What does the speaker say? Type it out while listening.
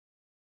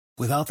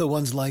Without the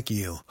ones like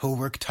you, who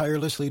work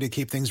tirelessly to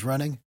keep things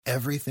running,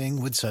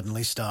 everything would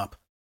suddenly stop.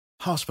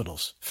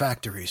 Hospitals,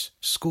 factories,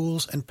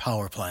 schools, and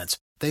power plants,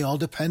 they all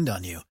depend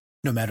on you.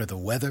 No matter the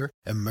weather,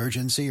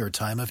 emergency, or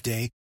time of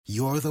day,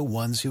 you're the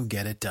ones who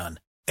get it done.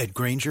 At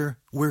Grainger,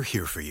 we're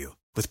here for you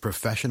with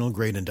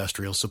professional-grade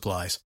industrial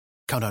supplies.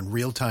 Count on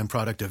real-time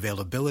product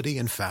availability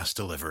and fast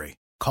delivery.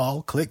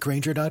 Call, click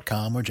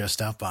Grainger.com, or just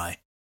stop by.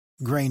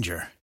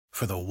 Grainger,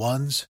 for the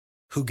ones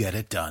who get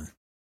it done.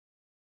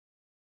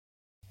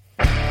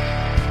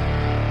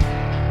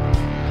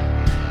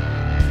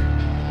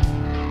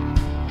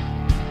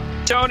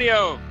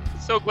 Antonio,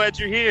 so glad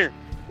you're here.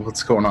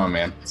 What's going on,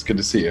 man? It's good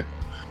to see you.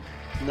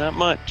 Not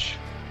much.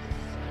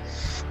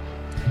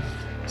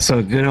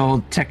 So good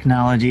old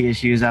technology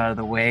issues out of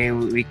the way.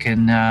 We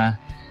can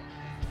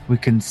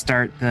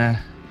start the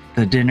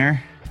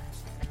dinner,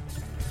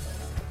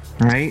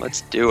 right?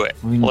 Let's do it.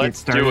 We can get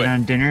started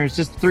on dinner. It's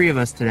just 3 of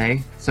us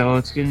today, so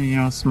it's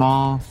gonna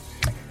small,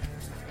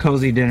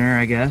 cozy dinner,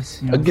 I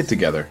guess. A get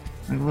together.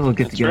 A little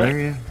get together.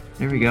 Right. Yeah.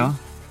 There we go.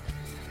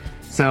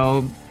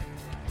 So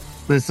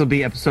this will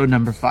be episode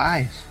number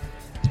 5.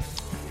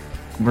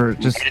 We're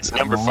just it's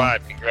number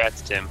 5.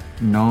 Congrats, Tim.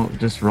 No,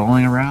 just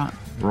rolling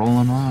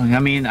along. I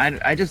mean,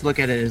 I just look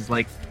at it as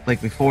like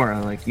before,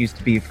 like used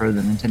to be for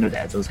the Nintendo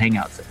Dads, those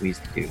hangouts that we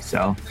used to do.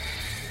 So,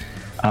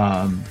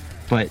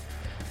 but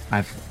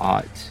I've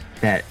thought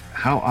that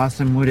how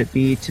awesome would it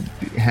be to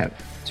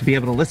be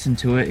able to listen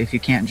to it if you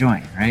can't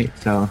join, right?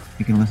 So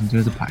you can listen to it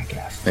as a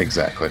podcast.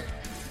 Exactly.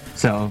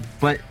 So,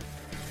 but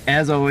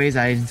as always,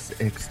 I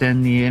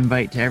extend the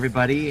invite to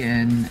everybody,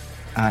 and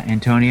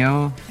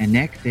Antonio and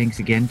Nick, thanks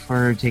again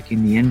for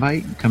taking the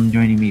invite and come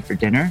joining me for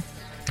dinner.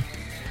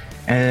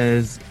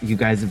 As you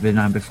guys have been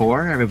on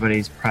before,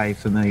 everybody's probably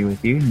familiar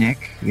with you.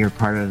 Nick, you're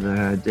part of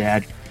the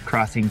Dad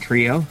Crossing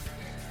trio,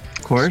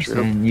 of course,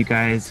 and you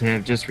guys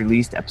have just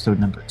released episode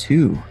number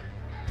 2.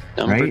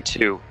 Number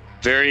 2.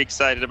 Very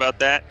excited about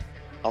that.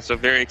 Also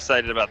very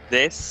excited about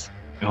this.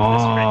 Oh,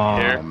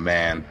 right,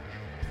 man.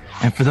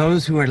 And for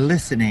those who are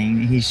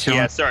listening, he's showing...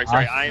 Yeah, sorry.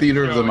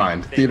 Theater of the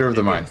mind. Theater of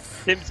the mind.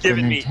 Tim's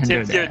giving me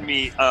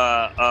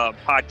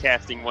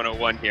podcasting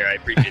 101 here. I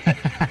appreciate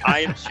that. I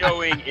am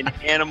showing an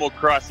Animal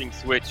Crossing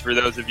Switch for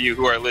those of you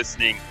who are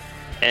listening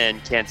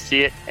and can't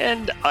see it,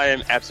 and I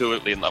am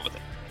absolutely in love with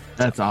it.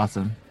 That's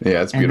awesome.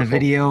 Yeah, it's beautiful. And the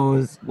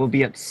video will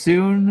be up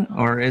soon,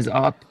 or is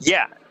up?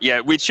 Yeah,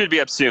 we should be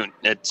up soon.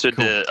 It should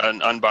be an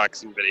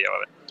unboxing video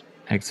of it.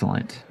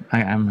 Excellent.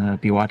 I'm going to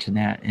be watching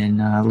that and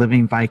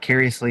living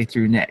vicariously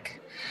through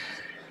Nick.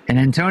 And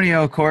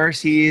Antonio, of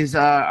course, he's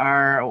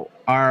our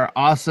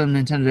awesome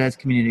Nintendo Dads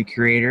community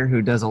creator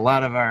who does a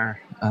lot of our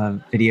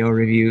video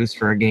reviews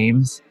for our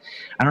games.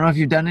 I don't know if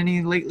you've done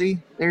any lately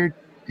there,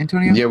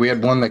 Antonio? Yeah, we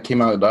had one that came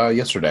out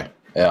yesterday.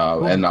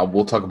 Cool. And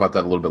we'll talk about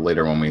that a little bit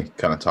later when we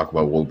kind of talk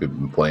about what we've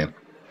been playing.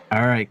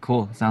 All right,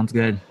 cool. Sounds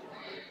good.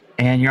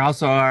 And you're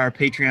also our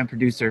Patreon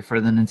producer for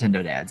the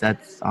Nintendo Dads.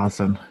 That's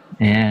awesome.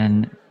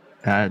 And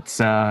that's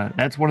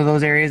one of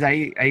those areas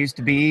I used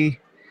to be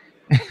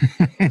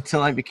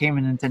until I became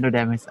a Nintendo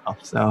Dad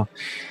myself. So,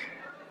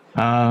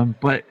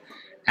 but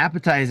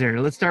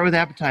appetizer. Let's start with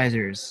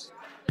appetizers.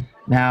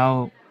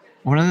 Now,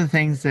 one of the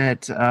things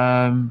that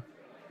I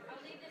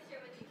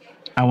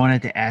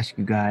wanted to ask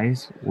you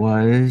guys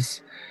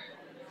was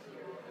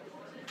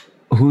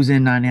who's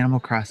in on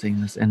Animal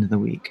Crossing this end of the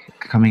week?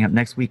 Coming up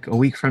next week, a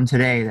week from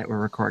today that we're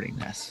recording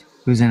this.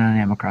 Who's in on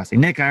Animal Crossing?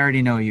 Nick, I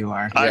already know you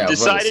are. I've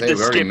decided to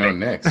skip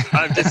it.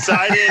 I've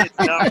decided it's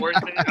not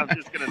worth it. I'm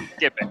just going to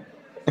skip it.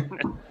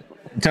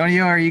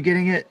 Antonio, are you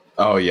getting it?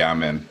 Oh yeah,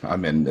 I'm in.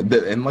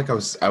 And like I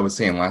was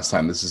saying last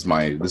time, this is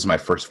my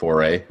first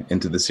foray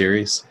into the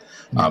series,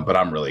 but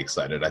I'm really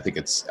excited. I think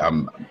it's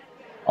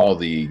all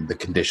the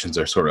conditions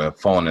are sort of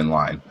falling in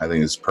line. I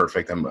think it's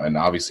perfect, and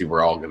obviously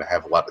we're all going to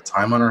have a lot of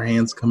time on our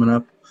hands coming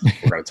up.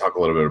 We're going to talk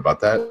a little bit about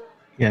that.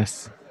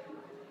 Yes.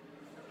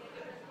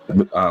 A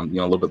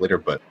little bit later,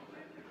 but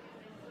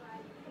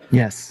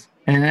yes.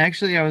 And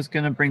actually, I was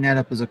going to bring that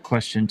up as a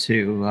question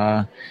too,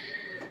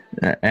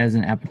 as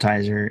an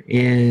appetizer,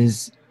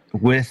 is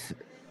with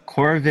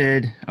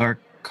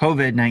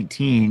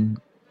COVID-19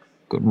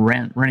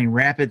 running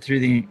rapid through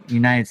the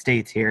United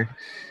States here,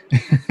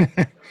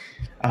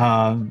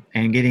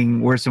 and getting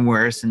worse and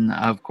worse, and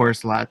of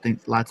course, lots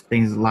of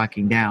things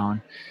locking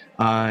down.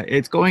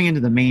 It's going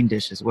into the main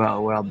dish as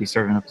well, where I'll be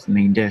serving up as the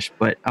main dish.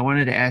 But I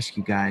wanted to ask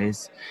you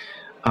guys,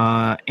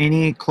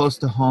 any close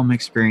to home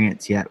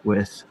experience yet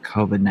with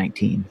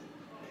COVID-19?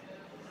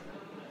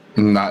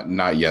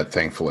 Not yet,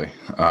 thankfully.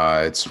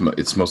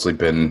 It's mostly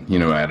been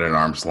at an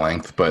arm's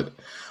length, but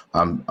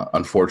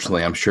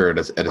unfortunately, I'm sure at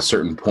a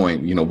certain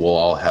point, we'll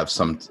all have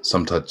some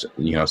touch,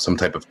 some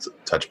type of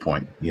touch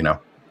point, Yeah.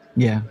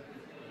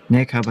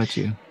 Nick, how about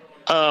you?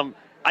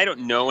 I don't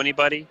know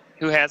anybody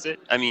who has it.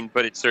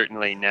 But it's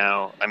certainly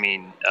now.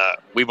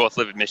 We both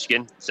live in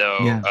Michigan, so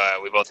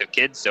we both have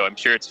kids. So I'm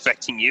sure it's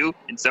affecting you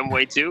in some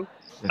way too.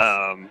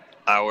 Yes.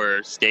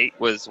 Our state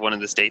was one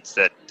of the states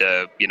that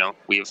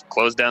we've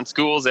closed down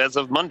schools as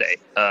of Monday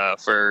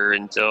for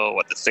until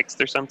the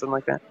 6th or something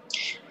like that.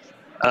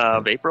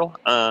 of April.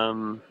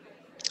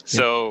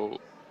 So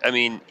I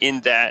mean,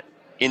 in that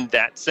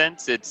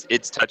sense,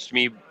 it's touched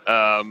me.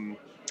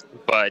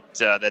 But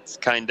that's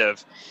kind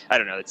of, I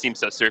don't know, it seems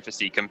so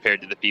surfacey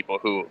compared to the people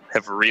who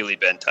have really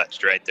been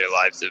touched, right? Their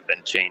lives have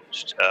been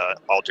changed,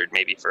 altered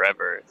maybe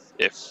forever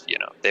if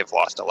they've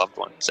lost a loved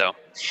one. So,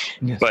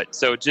 But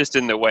so just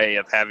in the way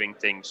of having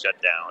things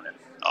shut down and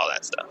all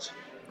that stuff.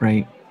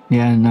 Right.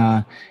 Yeah.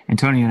 And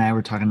Antonio and I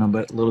were talking a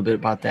little bit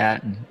about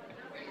that. And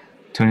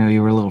Antonio,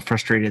 you were a little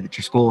frustrated that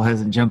your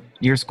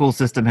school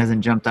system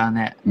hasn't jumped on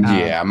that.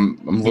 Yeah, I'm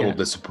a little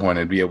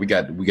disappointed. Yeah, we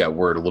got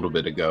word a little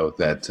bit ago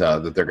that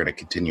they're going to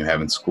continue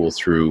having school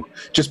through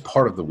just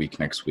part of the week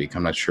next week.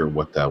 I'm not sure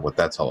what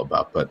that's all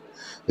about, but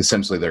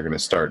essentially they're going to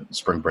start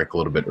spring break a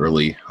little bit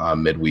early,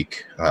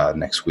 midweek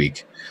next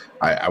week.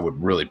 I would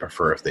really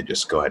prefer if they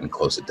just go ahead and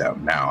close it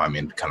down now. I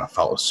mean, kind of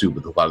follow suit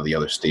with a lot of the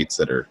other states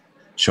that are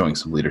showing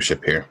some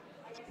leadership here.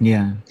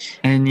 Yeah,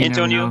 and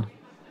Antonio.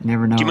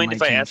 Never know. Do you mind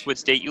if I ask what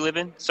state you live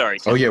in? Sorry,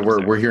 Tim. Oh yeah,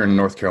 we're here in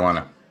North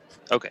Carolina.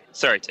 Okay,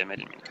 sorry, Tim. I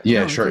didn't mean to cut you.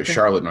 Yeah, sure. Okay.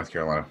 Charlotte, North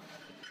Carolina.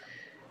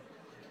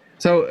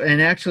 So,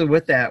 and actually,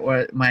 with that,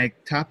 what my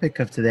topic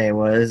of today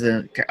was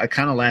a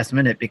kind of last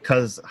minute,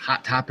 because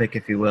hot topic,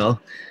 if you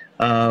will.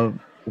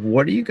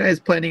 What are you guys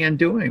planning on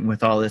doing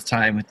with all this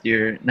time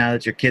now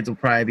that your kids will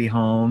probably be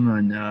home,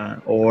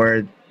 and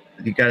or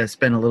you got to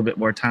spend a little bit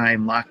more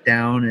time locked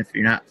down if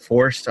you're not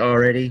forced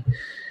already?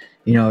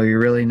 You're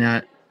really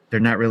not. They're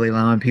not really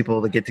allowing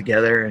people to get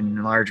together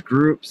in large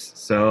groups,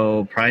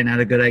 so probably not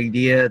a good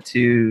idea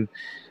to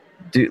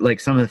do like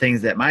some of the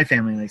things that my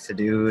family likes to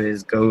do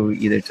is go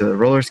either to the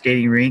roller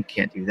skating rink,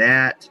 can't do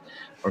that,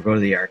 or go to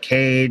the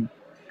arcade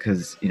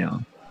because,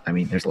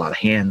 there's a lot of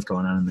hands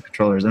going on in the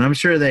controllers, and I'm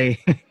sure they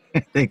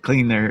they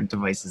clean their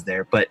devices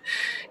there. But,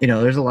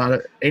 there's a lot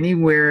of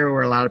anywhere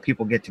where a lot of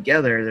people get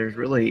together, there's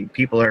really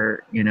people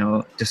are,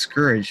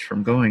 discouraged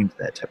from going to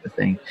that type of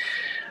thing.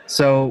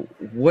 So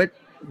what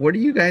are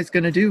you guys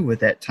going to do with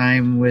that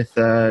time with,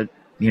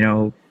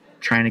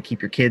 trying to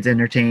keep your kids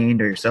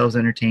entertained or yourselves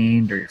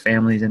entertained or your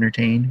families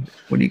entertained?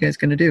 What are you guys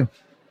going to do?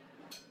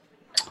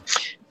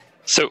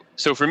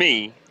 So for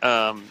me,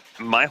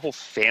 my whole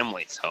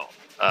family's home.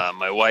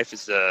 My wife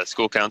is a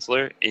school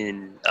counselor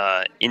in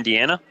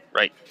Indiana,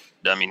 right?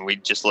 I mean, we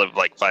just live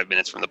like 5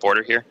 minutes from the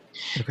border here.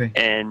 Okay.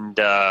 And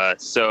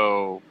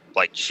so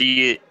like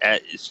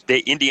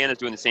Indiana's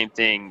doing the same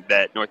thing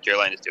that North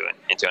Carolina is doing,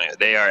 Antonio.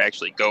 They are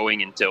actually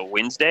going until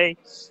Wednesday,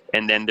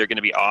 and then they're going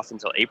to be off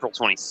until April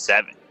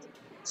 27th.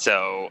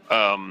 So,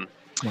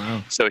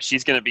 wow. So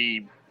she's going to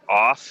be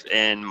off,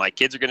 and my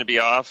kids are going to be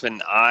off,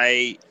 and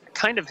I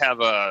kind of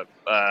have I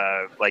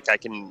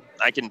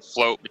can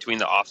float between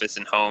the office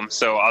and home,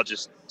 so I'll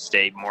just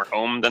stay more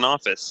home than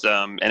office.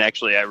 And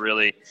actually, I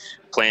really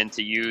plan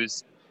to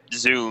use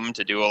Zoom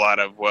to do a lot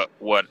of what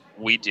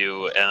we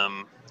do.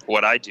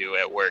 What I do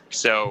at work.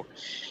 So,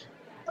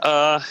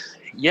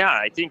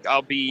 I think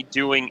I'll be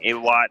doing a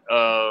lot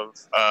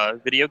of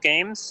video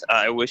games.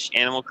 I wish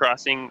Animal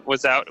Crossing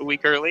was out a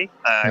week early.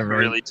 I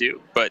really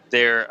do. But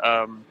there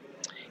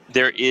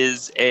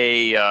is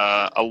a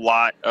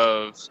lot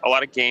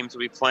of games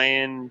we'll be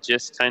playing,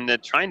 just kind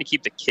of trying to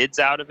keep the kids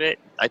out of it.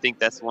 I think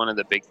that's one of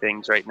the big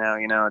things right now.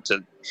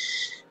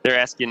 They're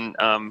asking.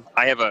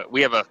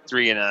 We have a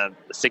 3 and a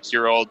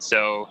 6-year-old,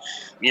 so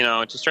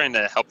just trying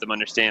to help them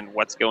understand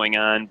what's going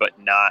on, but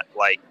not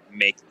like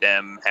make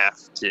them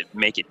have to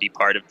make it be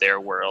part of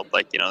their world.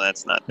 Like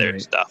that's not their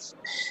stuff.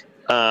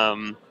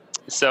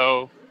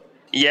 So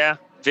yeah,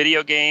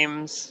 video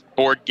games,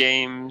 board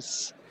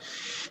games,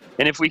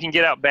 and if we can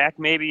get out back,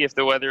 maybe if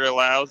the weather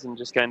allows, and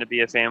just kind of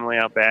be a family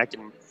out back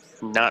and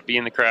not be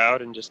in the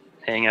crowd and just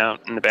hang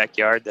out in the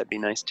backyard, that'd be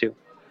nice too.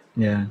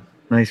 Yeah.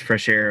 Nice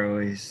fresh air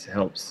always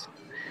helps.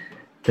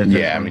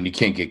 Definitely. Yeah, I mean, you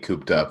can't get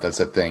cooped up. That's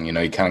the thing. You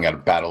kind of got to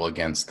battle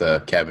against the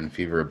cabin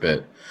fever a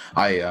bit.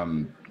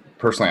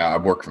 Personally, I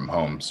work from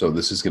home, so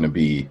this is going to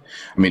be,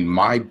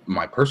 my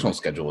personal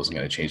schedule isn't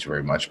going to change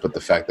very much, but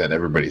the fact that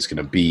everybody's going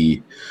to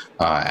be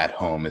at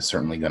home is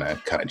certainly going to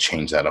kind of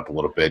change that up a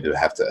little bit, to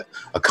have to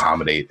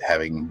accommodate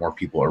having more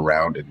people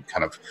around and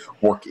kind of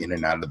work in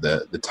and out of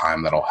the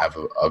time that I'll have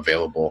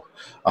available.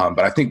 But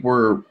I think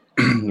we're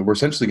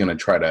essentially going to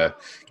try to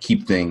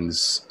keep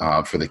things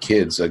for the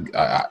kids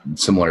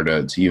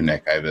similar to you,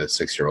 Nick. I have a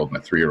 6-year-old and a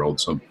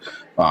 3-year-old. So,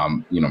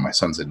 my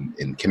son's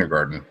in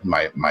kindergarten.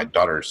 My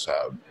daughter's,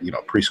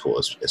 preschool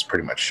is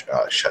pretty much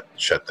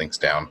shut things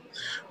down.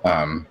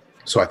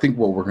 So I think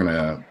what we're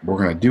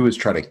gonna do is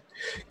try to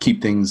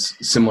keep things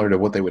similar to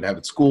what they would have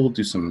at school.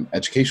 Do some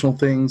educational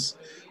things.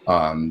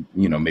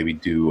 Maybe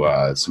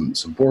do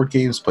some board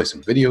games, play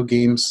some video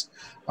games.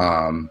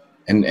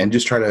 And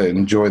just try to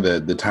enjoy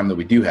the time that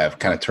we do have,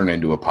 kind of turn it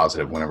into a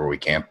positive whenever we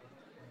can.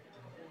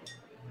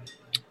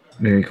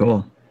 Very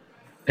cool.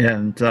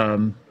 And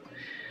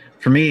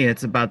for me,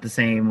 it's about the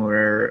same,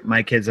 where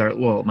my kids are a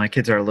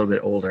little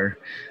bit older.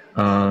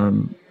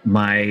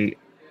 My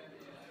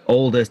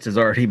oldest has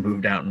already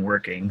moved out and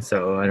working,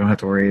 so I don't have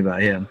to worry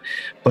about him.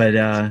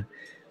 But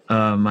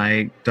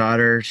My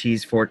daughter,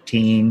 she's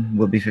 14,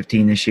 will be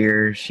 15 this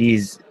year.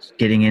 She's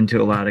getting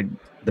into a lot of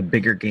the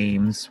bigger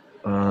games.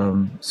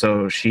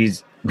 So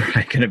she's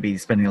probably going to be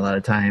spending a lot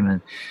of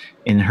time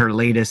in her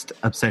latest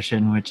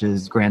obsession, which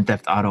is Grand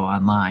Theft Auto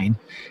Online.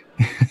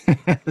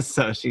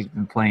 So she's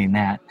been playing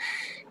that,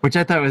 which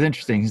I thought was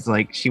interesting. It's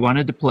like she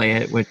wanted to play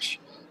it, which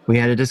we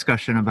had a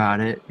discussion about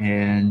it.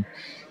 And,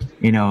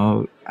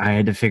 I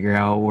had to figure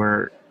out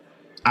where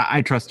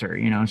I trust her.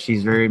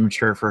 She's very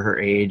mature for her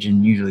age,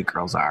 and usually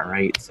girls are,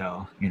 right?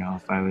 So,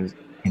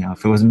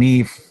 if it was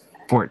me,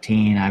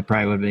 14, I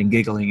probably would have been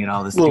giggling at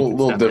all this little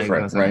stuff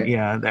different,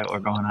 right? That were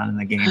going on in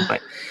the game.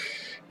 But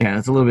yeah,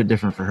 it's a little bit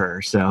different for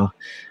her. So,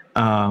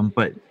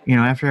 but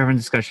after having a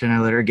discussion, I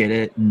let her get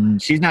it,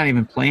 and she's not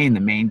even playing the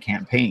main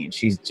campaign.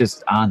 She's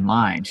just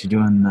online. She's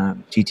doing the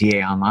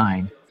GTA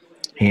Online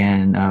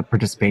and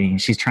participating.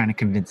 She's trying to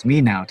convince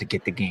me now to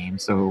get the game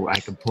so I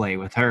could play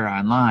with her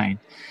online.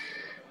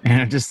 And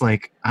I'm just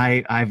like,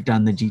 I've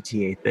done the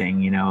GTA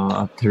thing,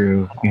 up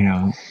through,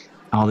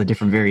 all the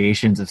different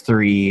variations of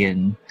 3,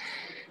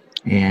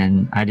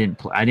 and I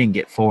didn't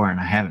get 4, and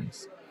I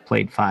haven't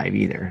played 5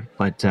 either.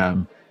 But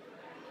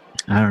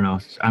I don't know.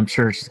 I'm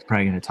sure she's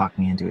probably going to talk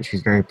me into it. She's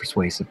a very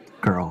persuasive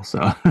girl.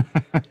 So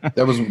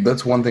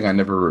that's one thing I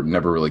never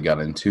really got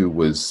into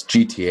was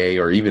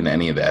GTA or even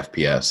any of the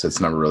FPS.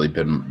 It's never really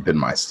been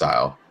my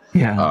style.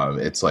 Yeah.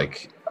 It's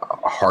like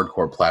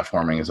hardcore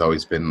platforming has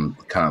always been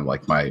kind of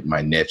like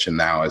my niche, and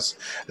now as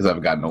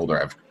I've gotten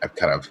older, I've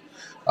kind of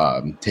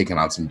taken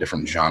on some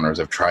different genres.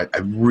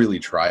 I've really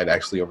tried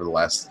actually over the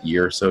last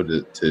year or so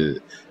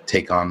to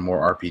take on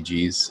more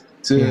RPGs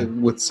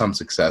with some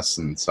success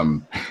and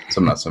some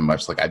not so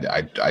much. Like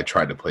I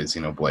tried to play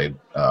Xenoblade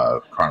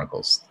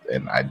Chronicles,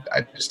 and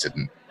I just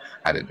didn't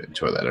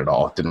enjoy that at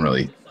all. Didn't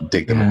really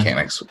dig the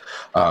mechanics,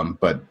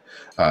 but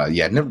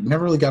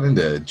never really got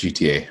into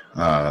GTA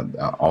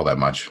all that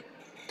much.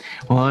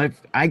 Well,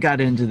 I got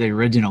into the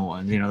original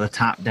ones, the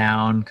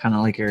top-down, kind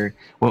of like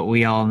what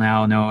we all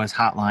now know as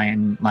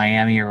Hotline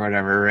Miami or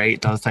whatever,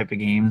 right? Those type of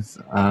games.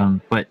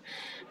 But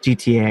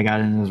GTA, I got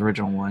into those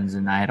original ones,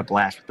 and I had a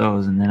blast with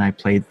those. And then I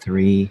played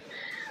 3,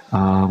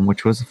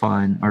 which was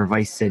fun. Or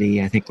Vice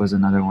City, I think, was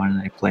another one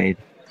that I played.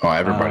 Oh,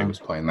 everybody was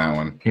playing that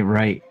one. Yeah,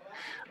 right.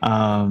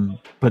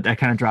 But that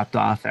kind of dropped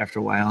off after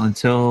a while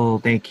until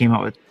they came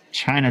out with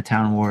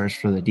Chinatown Wars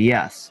for the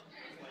DS.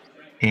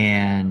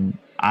 And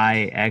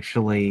I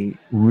actually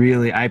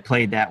I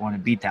played that one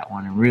and beat that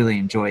one and really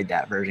enjoyed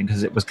that version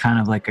because it was kind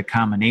of like a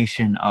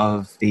combination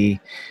of the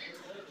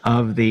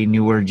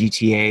newer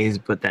GTAs,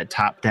 but that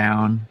top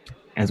down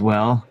as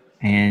well.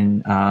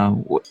 And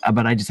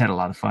but I just had a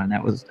lot of fun.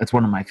 That's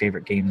one of my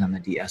favorite games on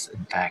the DS.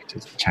 In fact,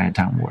 is the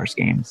Chinatown Wars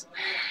games.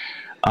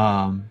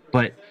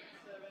 But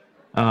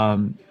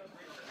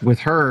with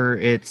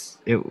her,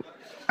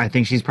 I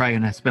think she's probably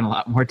going to spend a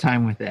lot more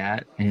time with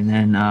that. And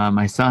then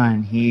my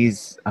son,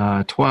 he's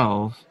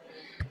 12,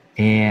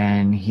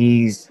 and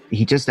he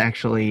just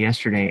actually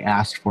yesterday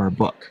asked for a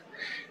book.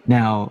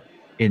 Now,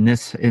 in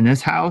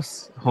this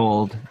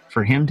household,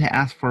 for him to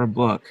ask for a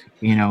book,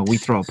 we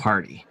throw a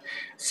party.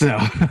 So,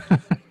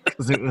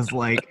 because it was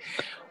like,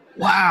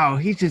 wow,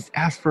 he just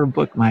asked for a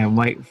book. My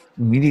wife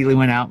immediately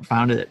went out and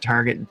found it at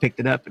Target and picked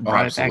it up and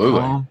brought it back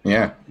home.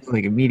 Yeah,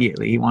 like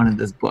immediately he wanted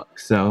this book.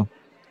 So,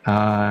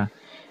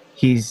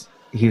 he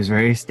was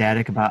very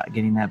ecstatic about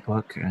getting that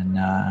book,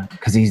 and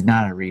because he's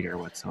not a reader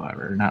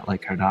whatsoever, not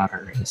like our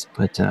daughter is.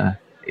 But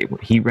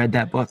he read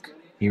that book.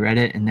 He read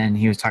it, and then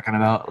he was talking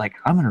about like,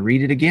 I'm going to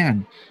read it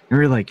again. And we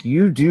were like,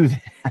 you do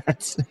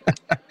that.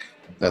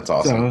 That's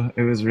awesome. So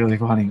it was really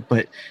funny.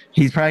 But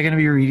he's probably going to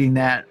be reading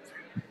that,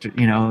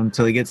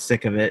 until he gets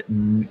sick of it,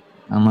 and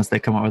unless they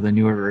come out with a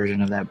newer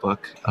version of that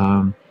book.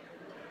 And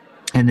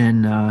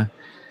then.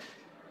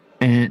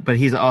 But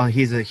he's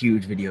a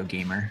huge video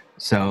gamer,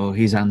 so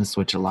he's on the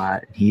Switch a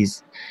lot.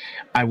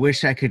 I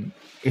wish I could,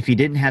 if he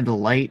didn't have the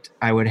light,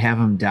 I would have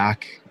him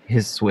dock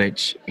his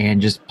Switch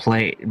and just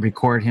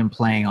record him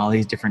playing all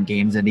these different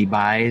games that he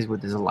buys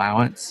with his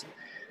allowance.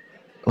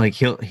 Like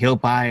he'll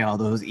buy all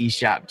those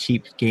eShop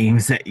cheap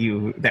games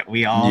that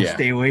we all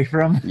stay away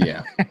from.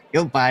 Yeah,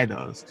 he'll buy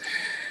those.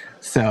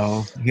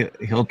 So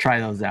he'll try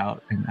those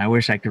out, and I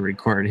wish I could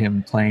record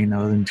him playing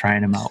those and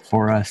trying them out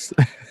for us.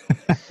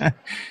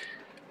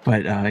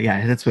 But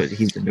that's what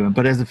he's been doing.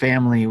 But as a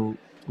family,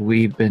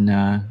 we've been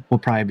we'll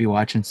probably be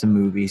watching some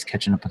movies,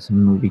 catching up on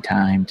some movie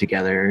time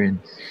together, and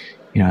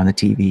on the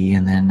TV.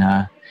 And then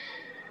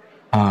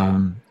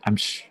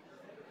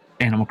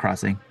Animal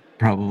Crossing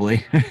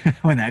probably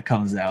when that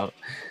comes out.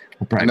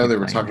 I know they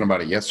were talking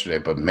about it yesterday,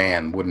 but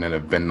man, wouldn't it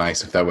have been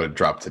nice if that would have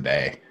dropped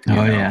today?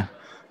 Yeah.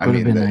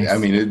 Nice. I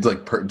mean, it's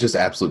like just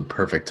absolute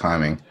perfect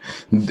timing.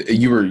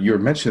 You were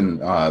mentioning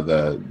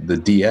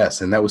the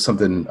DS, and that was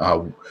something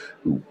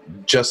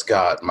just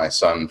got my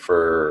son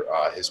for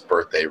his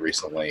birthday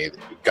recently.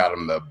 Got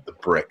him the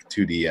Brick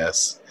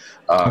 2DS.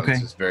 Okay.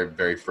 It's his very,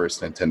 very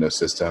first Nintendo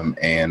system,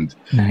 and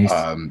nice.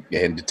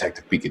 And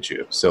Detective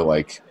Pikachu. So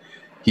like,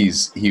 he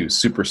was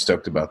super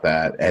stoked about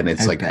that, and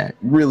it's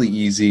really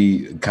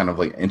easy, kind of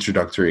like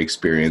introductory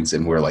experience,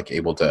 and we're like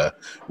able to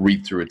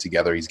read through it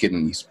together. He's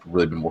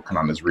really been working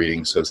on his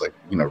reading, so it's like,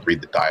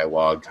 read the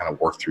dialogue, kind of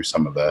work through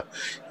some of the,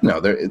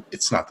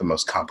 it's not the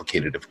most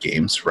complicated of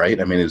games, right?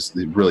 I mean, it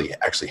really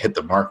actually hit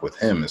the mark with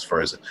him as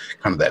far as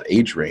kind of that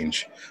age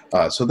range.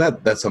 So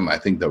that's something I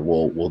think that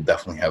we'll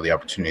definitely have the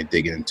opportunity to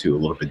dig into a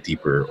little bit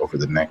deeper over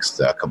the next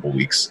couple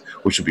weeks,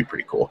 which would be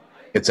pretty cool.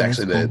 It's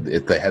actually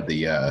they had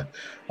the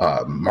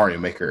Mario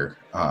Maker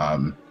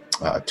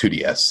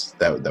 2DS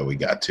that we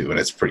got to, and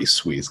it's pretty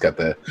sweet. It's got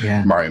the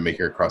Mario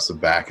Maker across the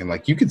back, and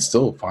like you could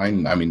still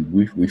find. I mean,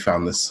 we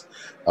found this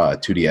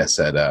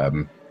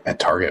 2DS at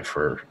Target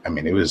for. I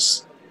mean, it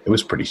was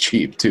pretty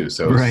cheap too.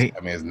 So I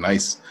mean, it's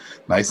nice,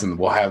 and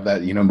we'll have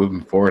that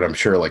moving forward. I'm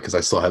sure, like because I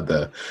still had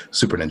the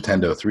Super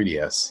Nintendo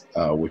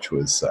 3DS, which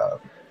was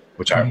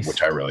which I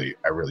really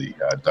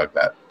dug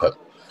that. But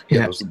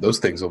those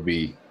things will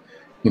be.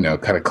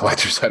 Kind of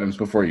collector's items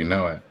before you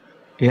know it.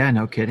 Yeah,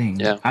 no kidding.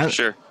 Yeah, for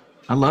sure.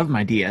 I love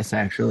my DS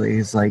actually.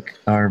 It's like,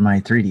 or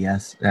my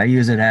 3DS. I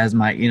use it as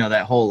my,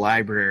 that whole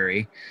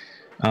library.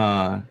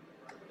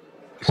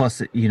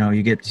 Plus,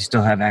 you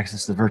still have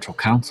access to the Virtual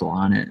Console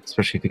on it,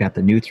 especially if you got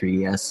the new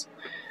 3DS.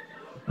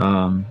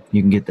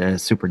 You can get the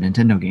Super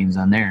Nintendo games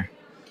on there,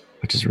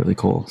 which is really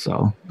cool.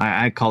 So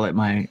I call it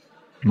my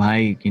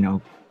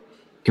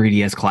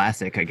 3DS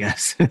Classic, I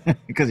guess,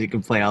 because you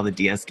can play all the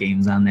DS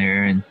games on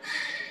there and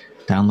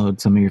download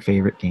some of your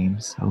favorite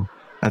games. So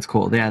that's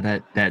cool. Yeah,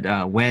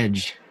 that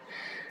Wedge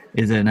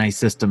is a nice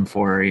system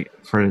for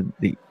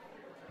the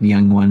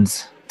young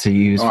ones to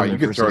use. Oh, you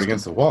can throw it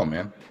against the wall,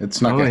 man.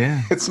 It's not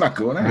it's not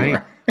going anywhere.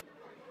 Right.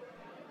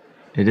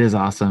 It is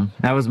awesome.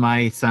 That was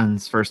my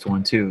son's first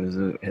one too, was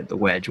the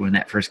Wedge. When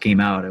that first came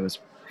out, it was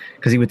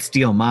because he would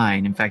steal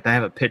mine. In fact, I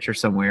have a picture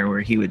somewhere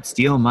where he would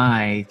steal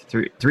my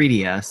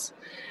 3DS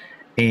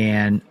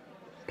and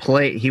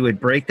play. He would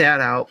break that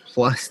out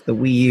plus the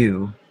Wii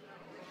U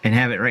and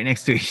have it right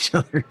next to each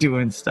other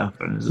doing stuff.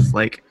 And it was just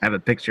like, I have a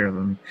picture of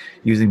him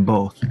using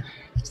both.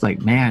 It's like,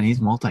 man, he's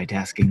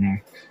multitasking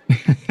there.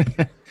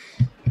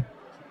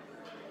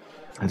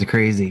 That's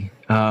crazy.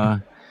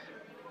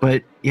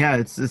 But yeah,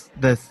 it's just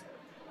the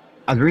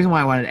reason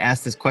why I wanted to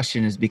ask this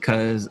question is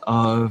because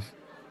I'm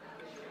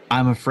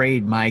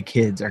afraid my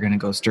kids are going to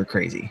go stir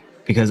crazy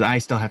because I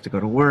still have to go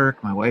to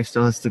work. My wife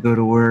still has to go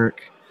to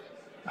work.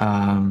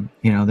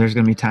 There's going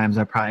to be times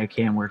I probably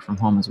can work from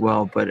home as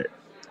well, but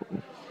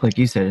like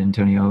you said,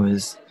 Antonio,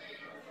 is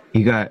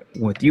you got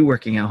with you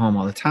working at home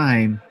all the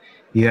time,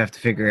 you have to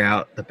figure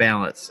out the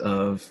balance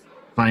of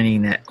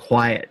finding that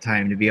quiet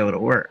time to be able to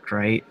work,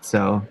 right?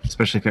 So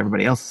especially if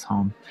everybody else is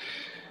home.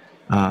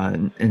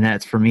 And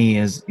that's for me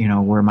is,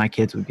 where my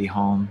kids would be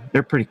home.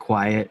 They're pretty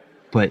quiet,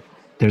 but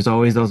there's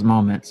always those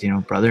moments,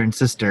 brother and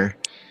sister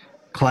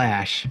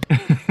clash.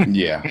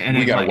 Yeah, and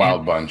we got a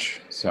wild bunch,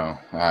 so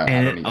I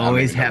don't even know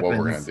what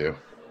we're going to do.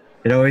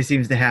 It always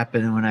seems to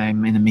happen when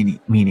I'm in a meeting,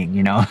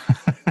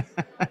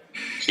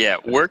 Yeah,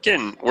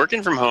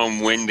 working from home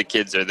when the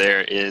kids are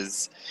there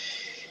it's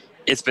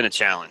been a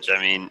challenge. I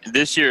mean,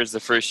 this year is the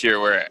first year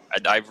where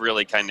I've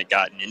really kind of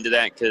gotten into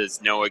that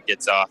because Noah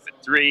gets off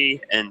at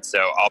 3, and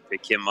so I'll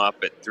pick him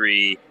up at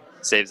 3,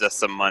 saves us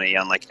some money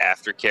on like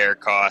aftercare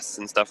costs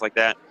and stuff like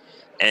that,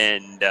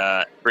 and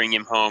bring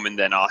him home, and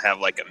then I'll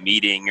have like a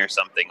meeting or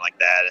something like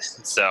that.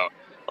 So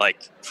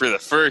like for the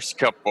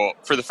first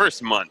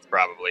month,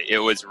 probably it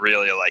was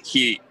really like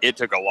it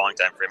took a long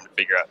time for him to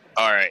figure out,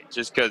 all right,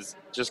 just because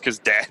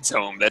dad's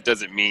home, that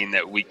doesn't mean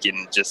that we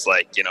can just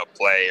like,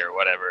 play or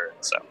whatever.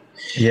 So,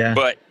 yeah,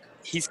 but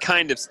he's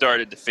kind of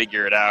started to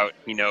figure it out.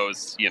 He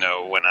knows,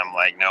 when I'm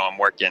like, no, I'm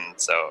working.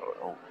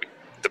 So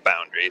the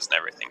boundaries and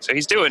everything. So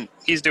he's doing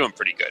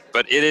pretty good,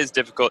 but it is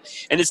difficult.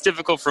 And it's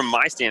difficult from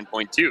my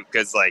standpoint too.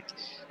 Cause like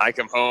I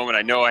come home and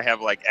I know I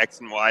have like X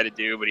and Y to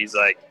do, but he's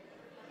like,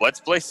 let's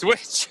play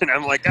Switch. And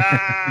I'm like,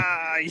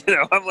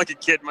 I'm like a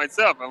kid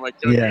myself. I'm like,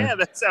 yeah,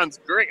 that sounds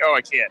great. Oh,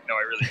 I can't. No,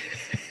 I really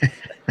can't.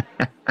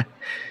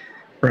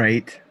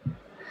 Right.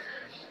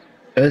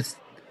 It's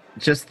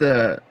just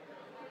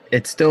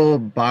it still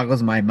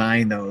boggles my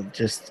mind though,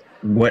 just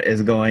what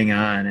is going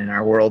on in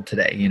our world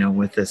today,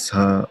 with this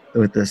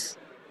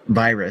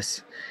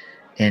virus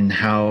and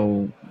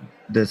how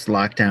this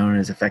lockdown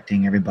is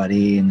affecting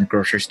everybody in the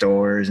grocery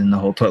stores and the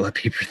whole toilet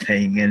paper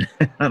thing and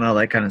all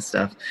that kind of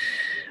stuff.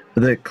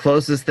 The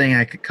closest thing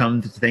I could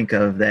come to think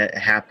of that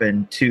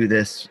happened to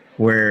this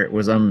where it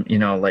was,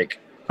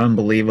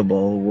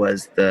 unbelievable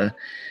was the,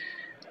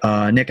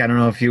 Nick, I don't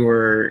know if you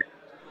were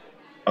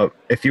a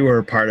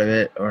part of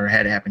it or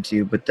had it happen to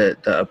you, but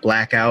the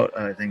blackout,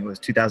 I think it was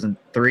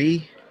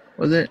 2003,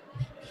 was it?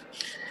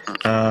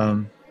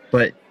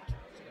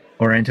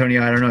 Or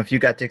Antonio, I don't know if you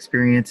got to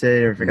experience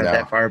it or if it got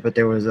that far, but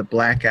there was a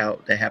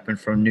blackout that happened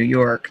from New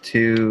York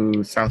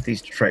to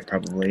Southeast Detroit,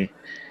 probably.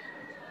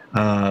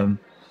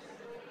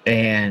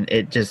 And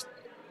it just,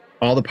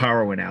 all the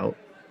power went out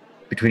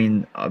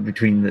between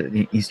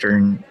the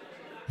eastern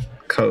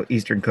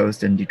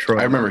coast and Detroit.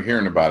 I remember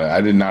hearing about it. I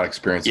did not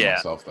experience it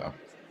myself, though.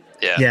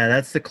 Yeah,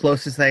 that's the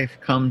closest I've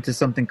come to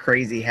something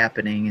crazy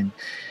happening. And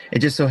it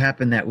just so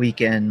happened that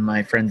weekend,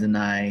 my friends and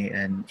I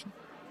and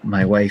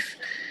my wife,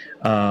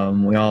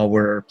 we all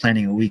were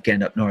planning a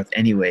weekend up north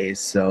anyways.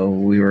 So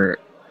we were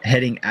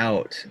heading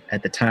out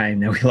at the time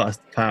that we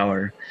lost the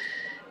power.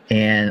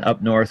 And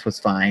up north was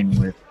fine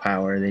with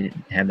power. They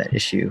didn't have that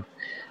issue.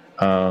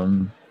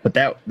 But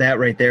that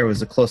right there was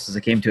the closest I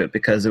came to it,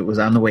 because it was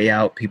on the way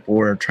out. People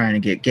were trying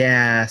to get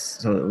gas.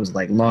 So it was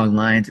like long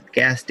lines at the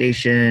gas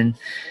station.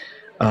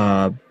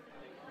 But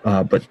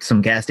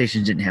some gas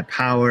stations didn't have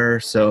power,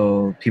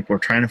 so people were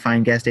trying to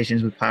find gas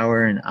stations with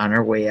power. And on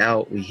our way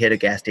out, we hit a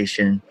gas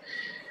station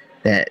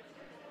that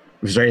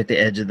was right at the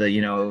edge of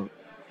the,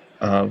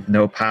 of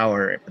no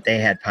power, but they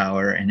had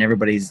power, and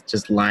everybody's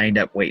just lined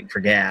up waiting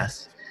for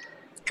gas.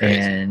 Crazy.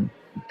 And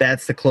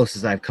that's the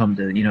closest I've come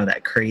to,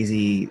 that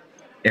crazy,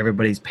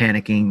 everybody's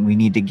panicking. We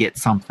need to get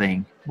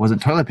something. It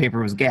wasn't toilet paper,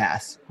 it was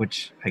gas,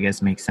 which I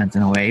guess makes sense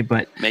in a way,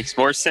 but makes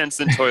more sense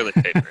than toilet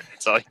paper.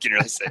 That's all I can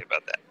really say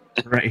about that.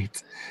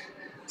 Right.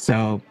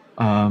 So,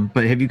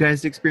 but have you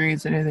guys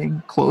experienced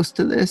anything close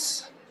to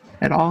this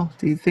at all,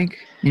 do you think,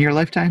 in your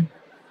lifetime?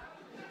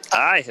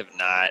 I have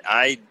not.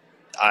 I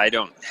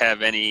don't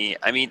have any.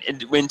 I mean,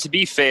 when to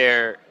be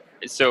fair,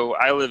 so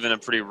I live in a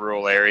pretty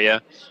rural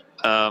area.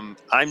 I'm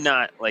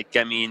not Zablanc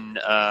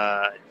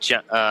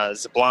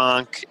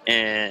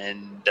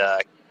and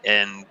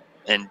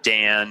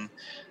Dan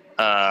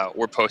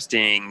were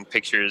posting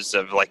pictures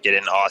of it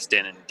in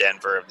Austin and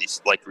Denver of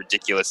these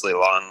ridiculously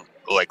long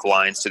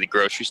lines to the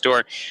grocery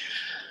store.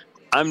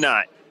 I'm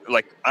not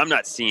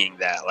seeing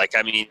that.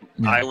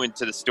 I went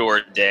to the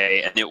store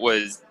today and it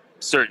was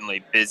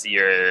certainly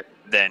busier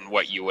than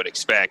what you would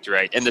expect,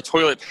 right? And the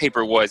toilet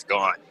paper was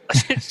gone.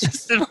 It's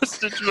just that's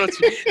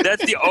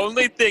the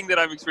only thing that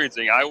I'm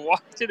experiencing. I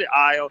walked to the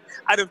aisle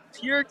out of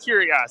pure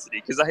curiosity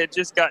because I had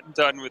just gotten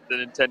done with the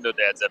Nintendo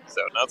Dads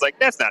episode, and I was like,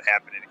 that's not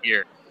happening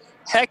here.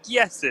 Heck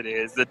yes, it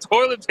is. The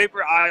toilet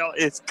paper aisle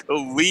is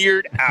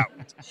cleared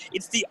out.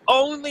 It's the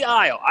only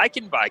aisle. I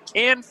can buy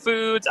canned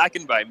foods. I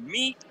can buy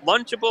meat,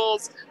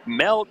 Lunchables,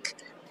 milk,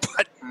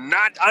 but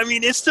not,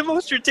 it's the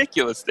most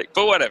ridiculous thing,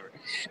 but whatever.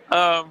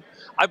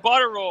 I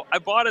bought a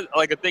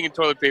thing of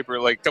toilet paper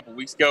a couple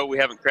weeks ago. We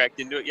haven't cracked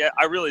into it yet.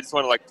 I really just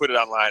want to put it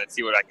online and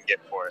see what I can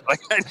get for it.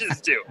 I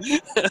just do.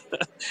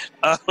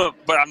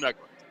 But I'm not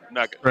going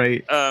to.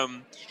 Right.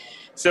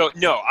 So,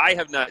 no, I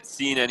have not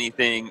seen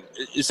anything.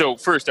 So,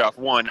 first off,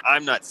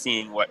 I'm not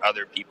seeing what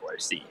other people are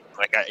seeing.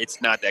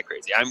 It's not that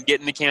crazy. I'm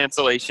getting the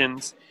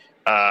cancellations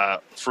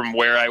from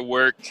where I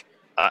work.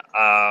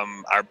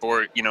 Our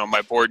board,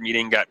 my board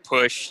meeting got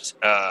pushed.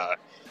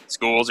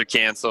 Schools are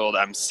canceled.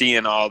 I'm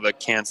seeing all the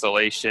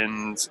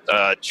cancellations.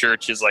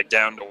 Church is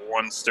down to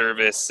one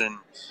service, and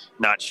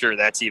not sure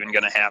that's even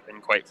going to happen,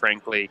 quite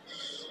frankly.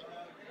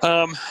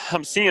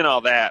 I'm seeing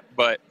all that,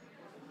 but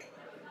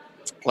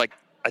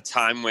a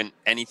time when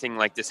anything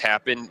like this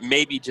happened,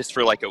 maybe just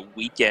for a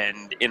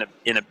weekend in a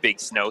big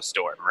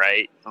snowstorm,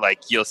 right?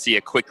 You'll see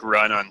a quick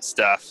run on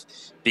stuff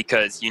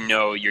because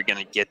you're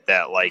going to get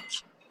that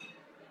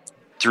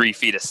 3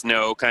 feet of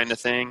snow kind of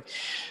thing.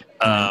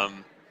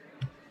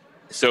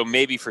 So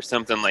maybe for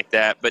something like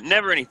that, but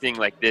never anything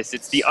like this.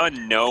 It's the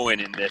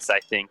unknown in this, I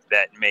think,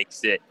 that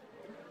makes it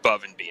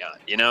above and beyond.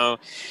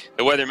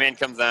 The weatherman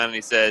comes on and he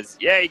says,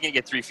 yeah, you're going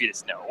to get 3 feet of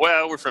snow.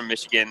 Well, we're from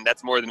Michigan.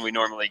 That's more than we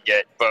normally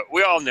get, but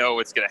we all know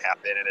what's going to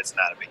happen, and it's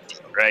not a big deal,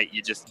 right?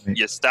 You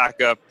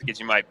stock up because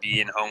you might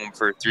be in home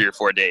for 3 or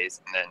 4 days,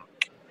 and then,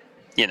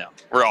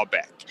 we're all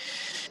back.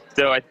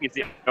 So I think it's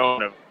the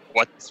unknown of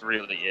what this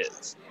really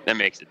is that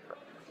makes it.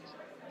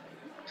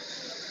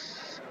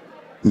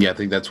 Yeah, I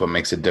think that's what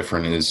makes it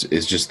different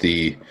is just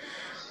the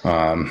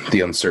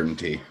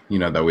uncertainty,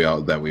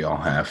 that we all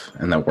have,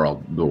 and that we're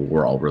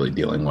all really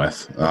dealing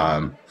with,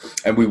 and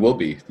we will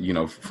be,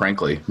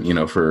 frankly,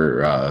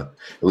 for at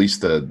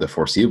least the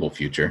foreseeable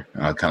future,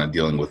 kind of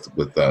dealing with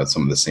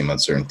some of the same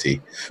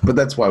uncertainty. But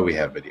that's why we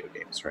have video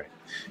games, right?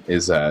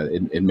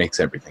 It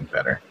makes everything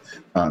better.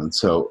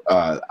 So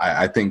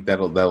I think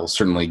that'll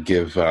certainly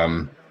give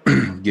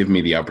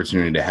me the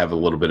opportunity to have a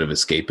little bit of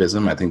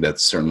escapism. I think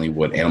that's certainly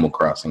what Animal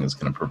Crossing is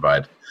going to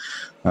provide.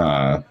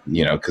 And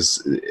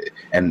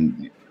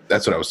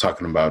that's what I was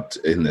talking about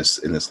in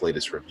this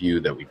latest review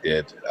that we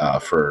did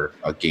for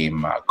a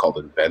game called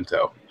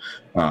Invento.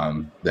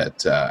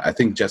 That I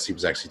think Jesse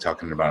was actually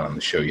talking about on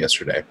the show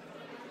yesterday,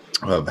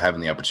 of having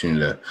the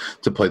opportunity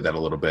to play that a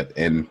little bit.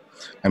 And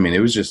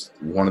it was just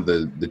one of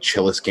the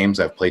chillest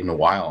games I've played in a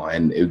while.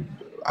 And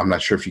I'm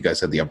not sure if you guys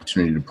had the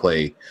opportunity to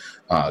play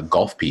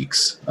Golf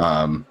Peaks.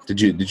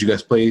 Did you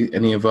guys play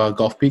any of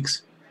Golf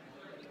Peaks?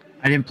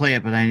 I didn't play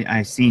it, but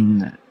I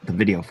seen the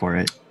video for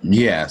it.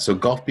 Yeah, so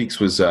Golf Peaks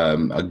was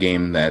a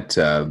game that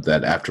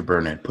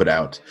Afterburn had put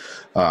out.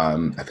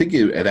 I think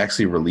it had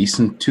actually released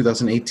in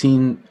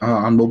 2018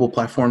 on mobile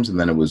platforms, and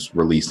then it was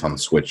released on the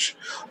Switch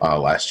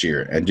last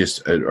year. And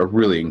just a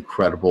really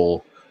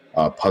incredible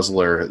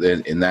puzzler.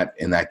 In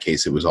that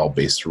case, it was all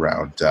based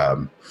around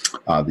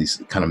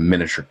these kind of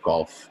miniature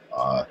golf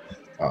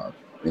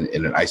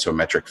in an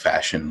isometric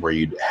fashion, where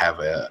you'd have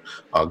a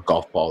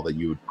golf ball that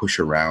you would push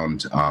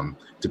around,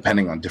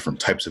 depending on different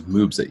types of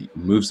moves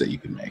that you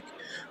can make,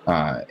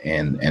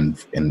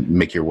 and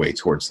make your way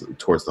towards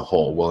the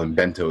hole. Well,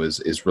 Invento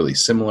is really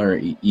similar.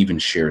 It even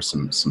shares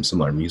some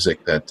similar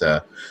music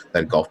that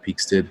Golf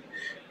Peaks did,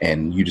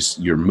 and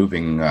you're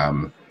moving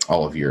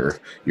all of your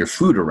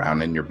food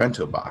around in your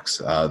bento box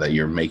that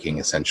you're making,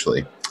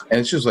 essentially. And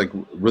it's just like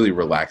really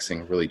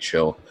relaxing, really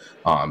chill,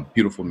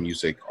 beautiful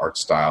music, art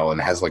style, and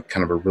it has like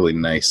kind of a really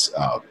nice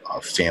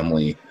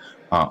family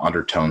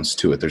undertones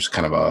to it. There's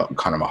kind of a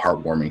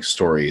heartwarming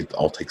story. It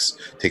all takes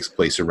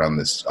place around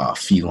this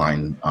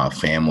feline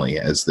family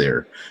as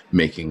they're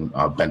making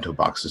bento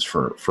boxes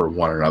for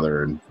one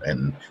another,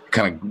 and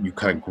you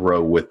kind of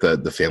grow with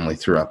the family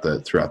throughout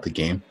the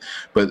game.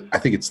 But I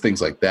think it's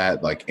things like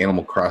that, like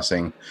Animal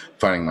Crossing,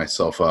 finding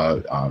myself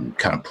kind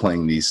of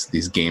playing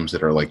these games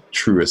that are like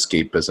true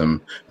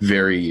escapism,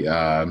 very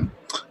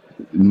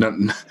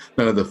none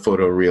of the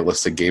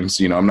photorealistic games.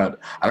 I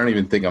don't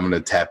even think I'm going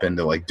to tap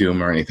into like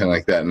Doom or anything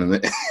like that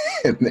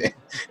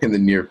in the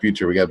near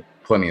future. We got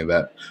plenty of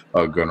that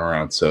going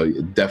around. So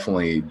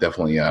definitely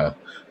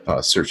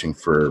searching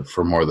for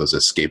more of those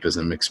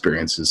escapism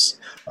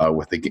experiences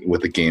with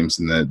the games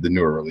and the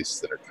newer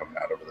releases that are coming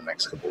out over the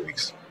next couple of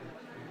weeks.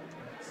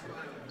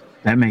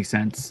 That makes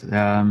sense.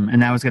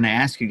 And I was going to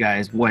ask you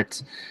guys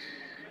what,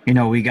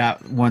 we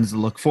got ones to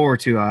look forward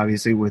to,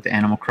 obviously, with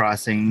Animal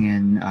Crossing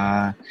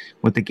and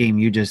with the game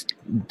you just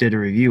did a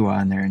review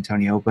on there,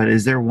 Antonio. But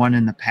is there one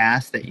in the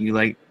past that you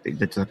like,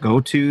 that's a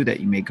go-to, that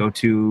you may go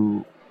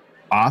to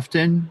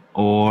often,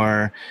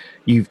 or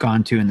you've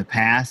gone to in the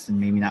past and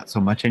maybe not so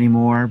much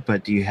anymore,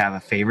 but do you have a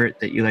favorite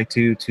that you like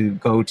to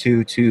go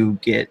to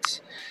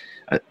get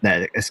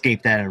that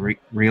escape that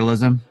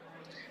realism? Do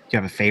you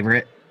have a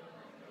favorite?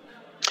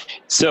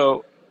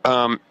 So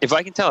if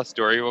I can tell a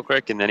story real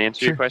quick and then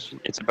answer your question,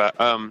 it's about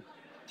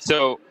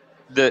so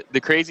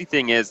the crazy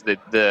thing is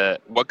that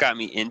what got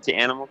me into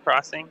Animal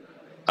Crossing,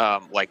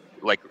 like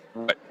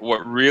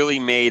what really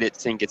made it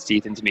sink its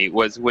teeth into me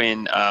was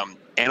when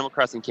Animal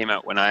Crossing came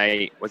out when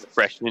I was a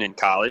freshman in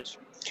college,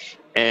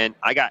 and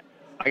I got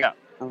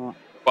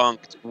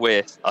bunked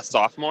with a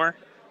sophomore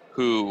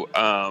who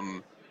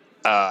had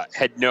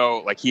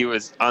he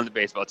was on the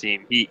baseball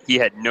team. He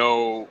had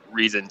no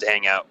reason to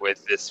hang out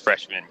with this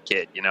freshman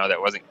kid,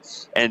 that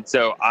wasn't. And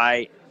so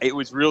it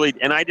was really,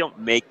 and I don't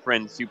make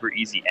friends super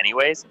easy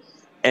anyways.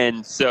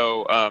 And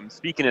so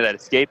speaking of that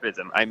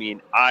escapism,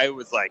 I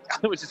was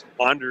just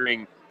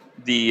wandering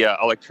the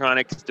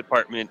electronics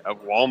department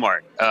of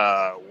Walmart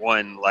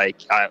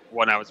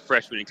when I was a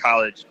freshman in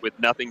college with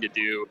nothing to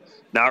do,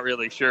 not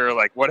really sure,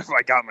 what if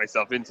I got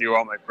myself into?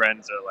 All my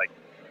friends are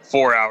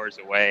 4 hours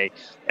away,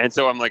 and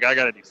so I'm like, I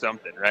gotta do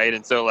something, right?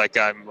 And so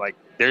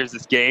there's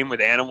this game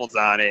with animals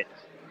on it,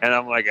 and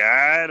I'm like,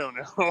 I don't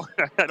know,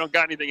 I don't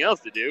got anything else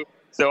to do,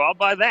 so I'll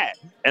buy that.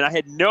 And I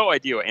had no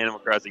idea what Animal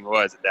Crossing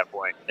was at that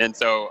point, and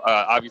so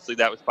obviously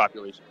that was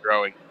population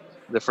growing,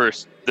 the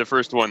first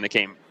one that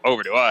came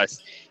over to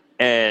us,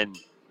 and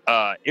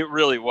it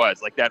really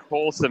was that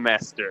whole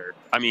semester.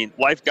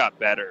 Life got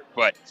better,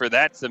 but for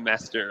that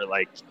semester,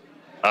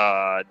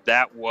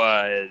 that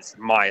was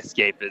my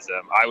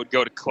escapism. I would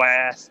go to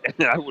class and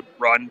then I would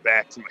run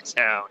back to my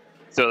town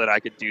so that I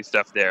could do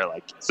stuff there.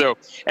 So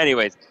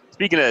anyways,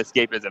 speaking of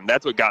escapism,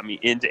 that's what got me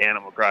into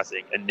Animal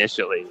Crossing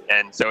initially.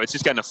 And so it's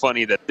just kind of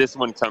funny that this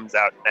one comes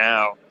out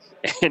now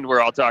and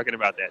we're all talking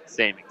about that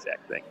same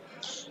exact thing.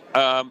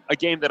 A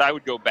game that I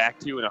would go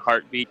back to in a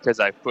heartbeat because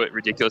I've put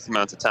ridiculous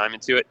amounts of time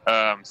into it,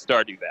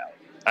 Stardew Valley.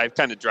 I've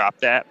kind of dropped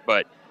that,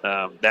 but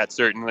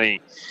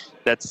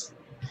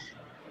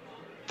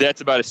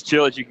that's about as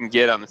chill as you can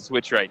get on the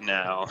Switch right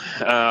now.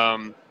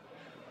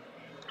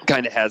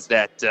 Kind of has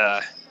that,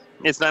 I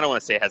don't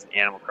want to say it has an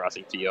Animal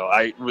Crossing feel.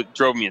 It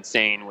drove me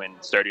insane when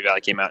Stardew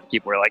Valley came out and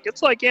people were like,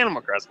 it's like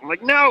Animal Crossing. I'm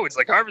like, no, it's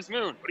like Harvest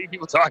Moon. What are you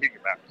people talking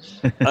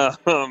about?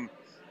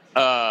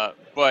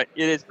 But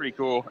it is pretty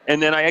cool. And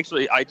then I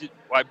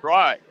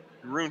brought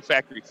Rune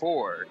Factory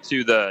 4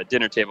 to the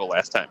dinner table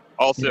last time.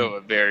 Also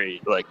a very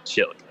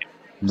chill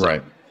game. So.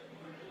 Right.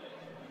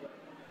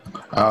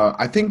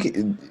 I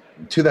think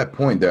to that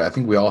point there, I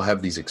think we all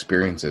have these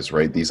experiences,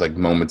 right? These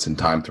moments in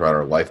time throughout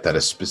our life that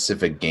a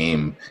specific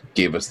game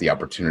gave us the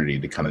opportunity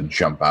to kind of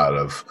jump out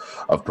of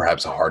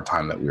perhaps a hard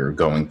time that we were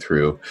going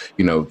through.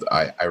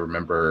 I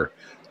remember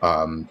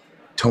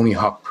Tony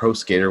Hawk Pro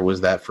Skater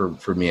was that for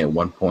me at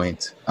one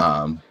point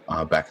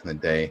back in the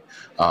day.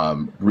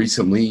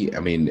 Recently,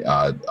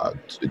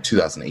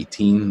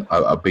 2018,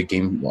 a big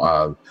game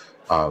was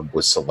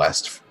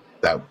Celeste.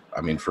 That,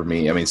 for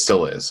me,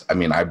 still is.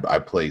 I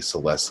play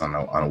Celeste on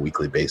a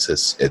weekly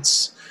basis.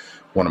 It's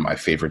one of my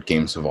favorite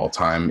games of all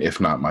time,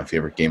 if not my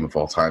favorite game of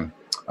all time.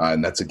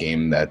 And that's a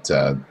game that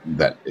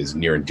is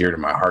near and dear to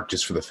my heart,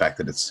 just for the fact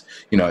that it's,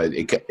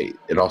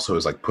 it also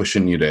is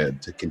pushing you to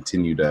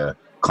continue to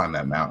climb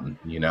that mountain.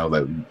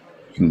 That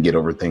can get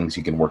over things,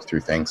 you can work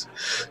through things.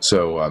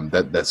 So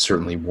that's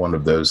certainly one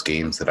of those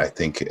games that I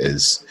think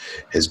has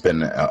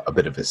been a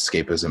bit of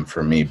escapism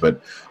for me.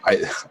 But I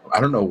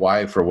don't know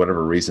why, for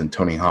whatever reason,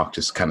 Tony Hawk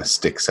just kind of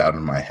sticks out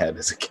in my head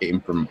as a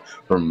game from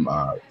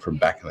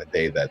back in the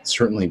day. That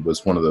certainly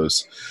was one of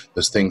those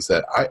things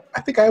that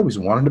I think I always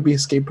wanted to be a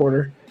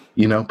skateboarder,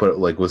 but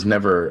like was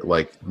never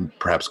like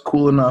perhaps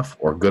cool enough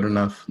or good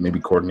enough, maybe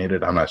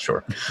coordinated. I'm not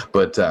sure,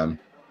 but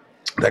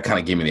that kind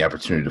of gave me the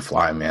opportunity to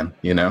fly, man.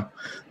 Yeah.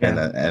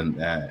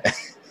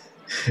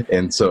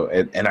 And so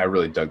I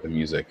really dug the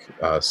music.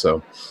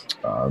 So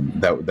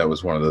that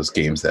was one of those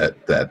games that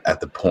at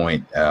that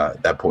point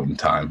in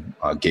time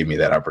gave me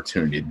that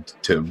opportunity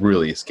to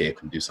really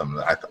escape and do something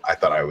that I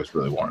thought I always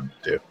really wanted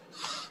to do.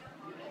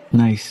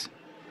 Nice.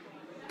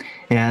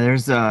 Yeah,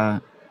 there's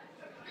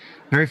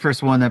very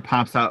first one that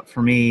pops out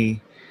for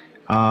me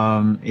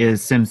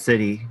is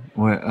SimCity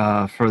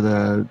for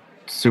the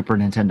Super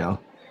Nintendo.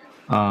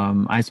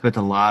 I spent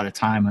a lot of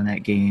time on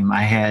that game.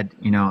 I had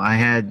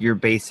your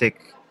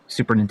basic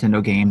Super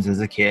Nintendo games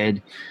as a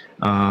kid.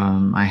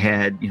 I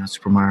had,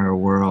 Super Mario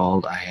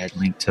World. I had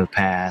Link to the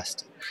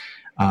Past.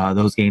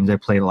 Those games I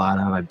played a lot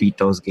of. I beat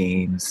those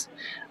games.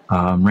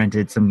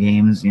 Rented some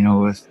games,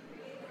 with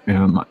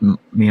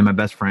me and my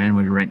best friend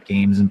would rent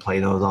games and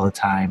play those all the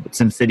time. But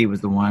SimCity was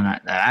the one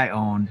that I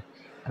owned,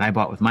 that I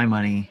bought with my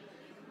money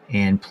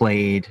and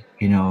played,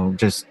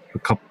 just a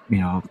couple,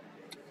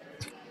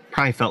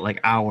 probably felt like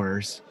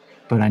hours,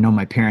 but I know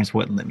my parents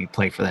wouldn't let me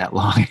play for that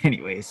long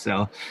anyway.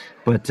 So,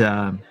 but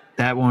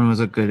that one was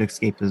a good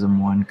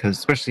escapism one, because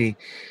especially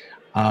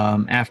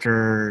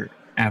after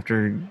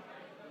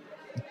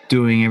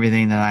doing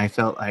everything that I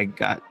felt I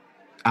got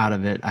out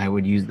of it, I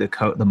would use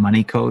the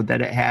money code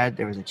that it had.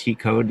 There was a cheat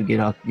code to get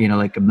up,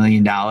 like $1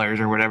 million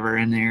or whatever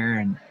in there,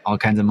 and all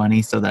kinds of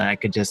money, so that I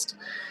could just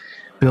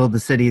build the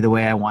city the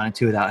way I wanted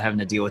to without having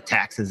to deal with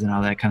taxes and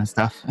all that kind of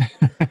stuff.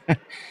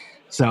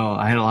 So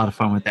I had a lot of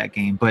fun with that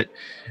game. But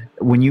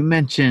when you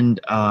mentioned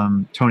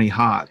Tony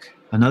Hawk,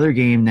 another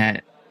game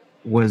that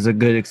was a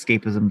good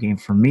escapism game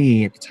for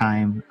me at the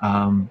time,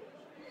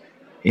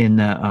 in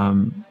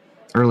the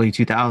early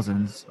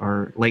 2000s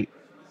or late,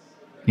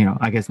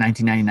 I guess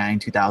 1999,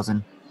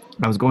 2000.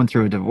 I was going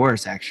through a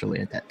divorce actually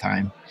at that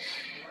time,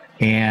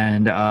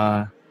 and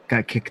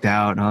got kicked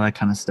out and all that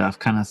kind of stuff,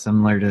 kind of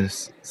similar to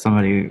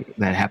somebody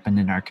that happened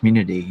in our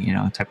community,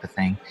 type of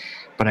thing.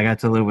 But I got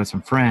to live with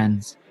some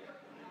friends,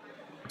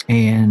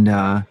 and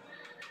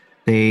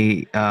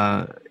he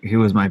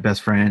was my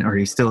best friend, or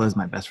he still is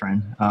my best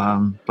friend.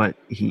 But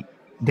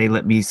they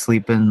let me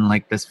sleep in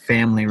like this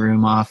family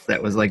room off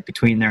that was like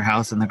between their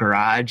house and the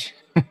garage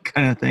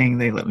kind of thing.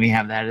 They let me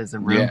have that as a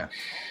room.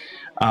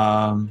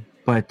 Yeah.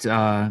 But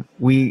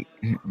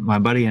my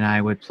buddy and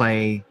I would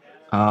play,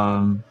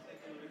 was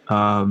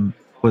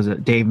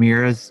it Dave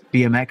Mirra's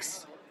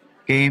BMX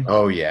game?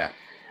 Oh yeah.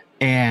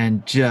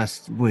 And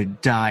just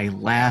would die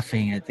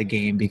laughing at the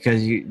game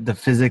because the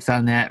physics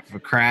on that for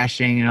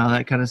crashing and all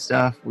that kind of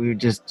stuff. We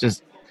would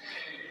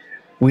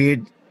we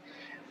had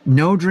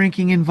no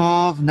drinking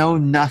involved, no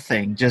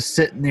nothing, just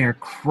sitting there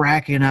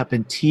cracking up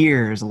in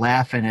tears,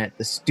 laughing at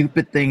the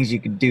stupid things you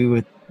could do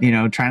with,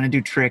 trying to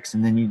do tricks,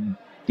 and then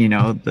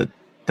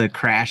the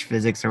crash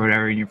physics or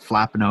whatever, and you're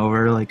flopping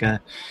over like a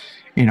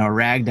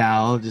rag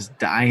doll, just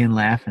dying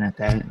laughing at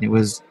that. That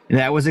was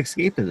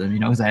escapism,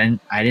 because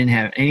I didn't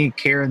have any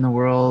care in the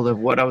world of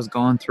what I was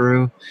going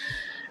through.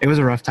 It was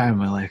a rough time in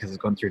my life because I was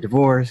going through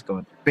divorce,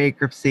 going through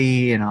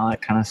bankruptcy, and all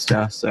that kind of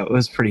stuff. So it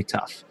was pretty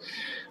tough.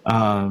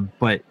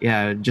 But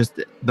yeah, just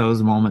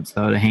those moments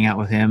though, to hang out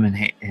with him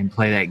and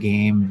play that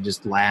game and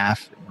just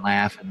laugh and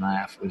laugh and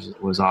laugh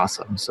was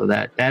awesome. So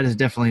that is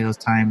definitely those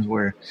times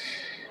where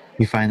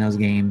you find those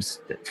games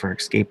for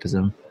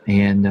escapism.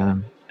 And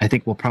I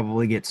think we'll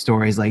probably get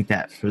stories like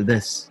that for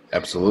this.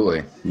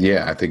 Absolutely.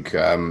 Yeah, I think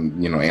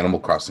Animal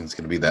Crossing is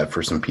going to be that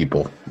for some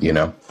people, give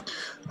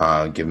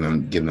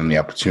them the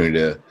opportunity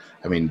to,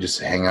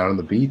 just hang out on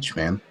the beach,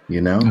 man,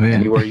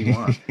 anywhere you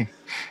want.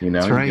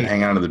 That's right. You can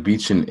hang out on the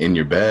beach in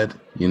your bed,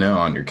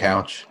 on your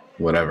couch,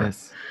 whatever.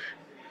 Yes.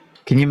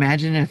 Can you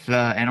imagine if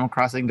Animal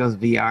Crossing goes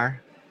VR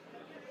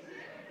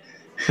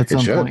at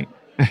some point?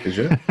 It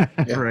should.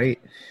 Yeah. Right.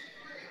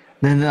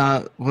 Then,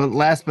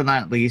 last but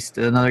not least,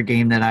 another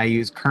game that I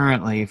use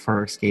currently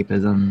for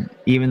escapism,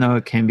 even though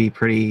it can be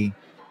pretty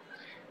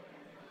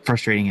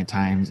frustrating at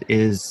times,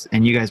 is,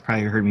 and you guys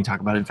probably heard me talk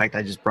about it. In fact,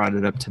 I just brought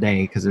it up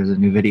today because there's a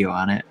new video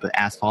on it. But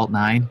Asphalt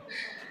 9.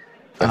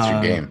 That's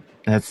your game.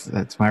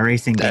 That's my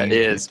racing game. That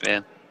is,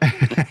 man.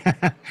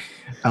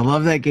 I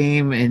love that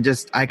game, and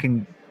just I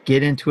can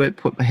get into it,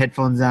 put my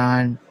headphones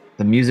on.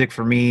 The music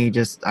for me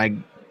just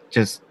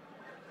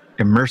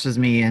immerses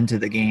me into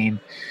the game.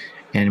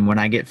 And when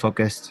I get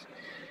focused,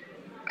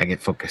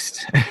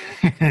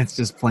 It's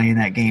just playing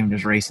that game,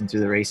 just racing through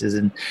the races,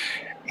 and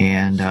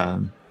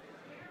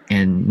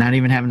not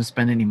even having to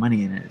spend any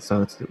money in it.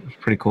 So it's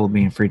pretty cool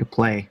being free to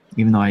play.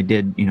 Even though I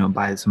did,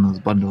 buy some of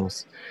those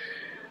bundles.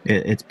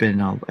 It's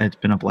been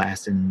a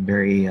blast, and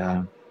very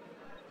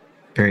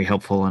very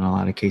helpful in a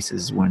lot of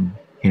cases when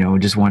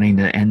just wanting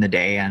to end the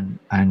day on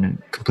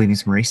completing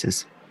some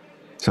races.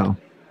 So.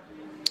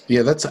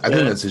 Yeah, I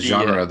think that's a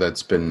genre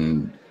that's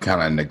been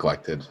kind of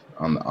neglected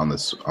on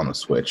the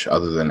Switch.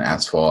 Other than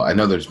Asphalt, I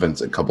know there's been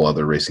a couple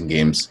other racing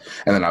games,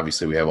 and then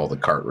obviously we have all the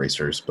kart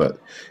racers. But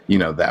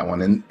that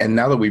one, and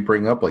now that we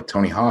bring up like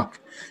Tony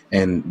Hawk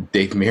and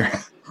Dave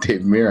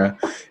Mirra,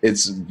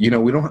 it's we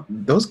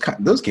don't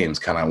those games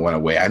kind of went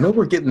away. I know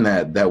we're getting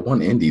that one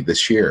indie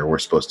this year. We're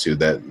supposed to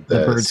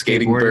the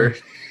skating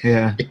bird.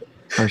 Yeah.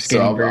 Or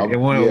skating bird. It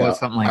was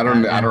something like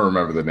that. I don't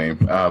remember the name,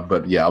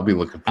 but yeah, I'll be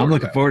looking forward. I'm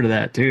looking forward to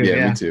that too.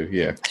 Yeah, me too.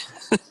 Yeah.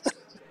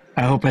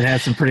 I hope it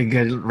has some pretty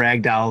good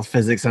ragdoll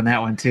physics on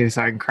that one too,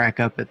 so I can crack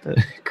up at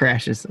the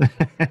crashes,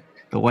 the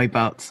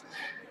wipeouts.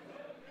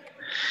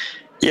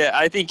 Yeah,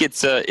 I think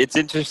it's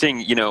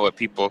interesting, what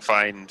people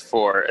find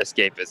for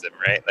escapism,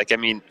 right? Like, I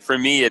mean, for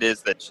me, it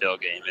is that chill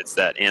game. It's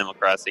that Animal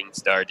Crossing,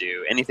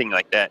 Stardew, anything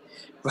like that.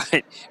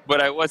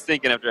 But I was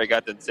thinking after I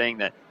got done saying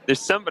that,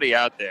 there's somebody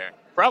out there,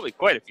 probably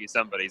quite a few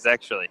somebodies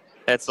actually,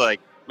 that's like,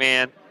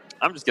 man,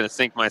 I'm just gonna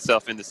sink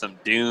myself into some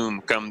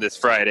Doom come this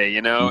Friday,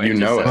 and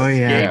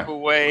escape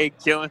away,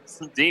 killing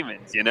some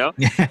demons, and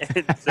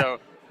so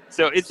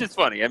it's just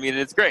funny. I mean,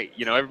 it's great,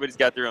 everybody's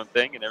got their own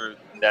thing, and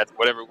that's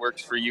whatever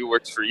works for you.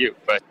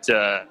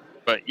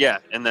 But yeah,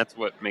 and that's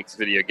what makes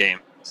video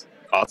games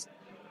awesome.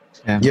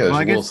 Yeah, there's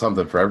a little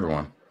something for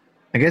everyone.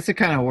 I guess it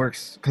kind of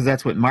works because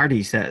that's what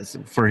Marty says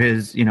for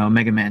his,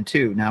 Mega Man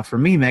 2. Now, for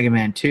me, Mega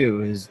Man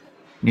 2 is,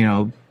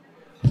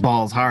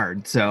 balls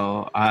hard.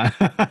 So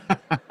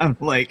I'm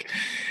like,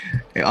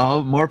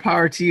 more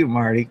power to you,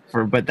 Marty.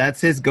 But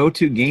that's his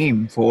go-to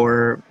game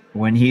for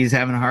when he's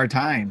having a hard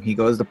time. He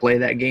goes to play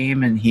that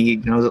game and he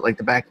knows it like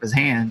the back of his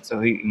hand.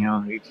 So he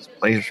just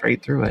plays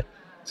straight through it.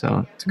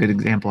 So it's a good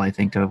example, I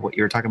think, of what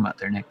you were talking about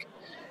there, Nick.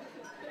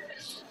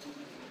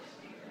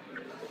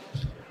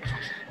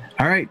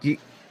 All right.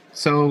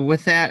 So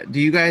with that, do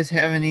you guys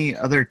have any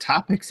other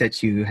topics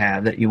that you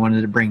have that you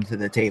wanted to bring to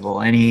the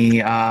table?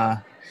 Any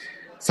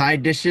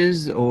side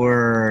dishes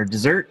or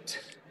dessert?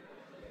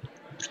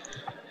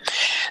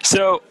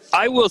 So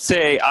I will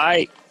say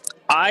I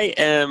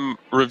am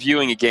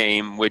reviewing a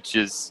game which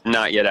is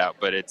not yet out,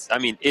 but it's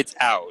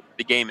out.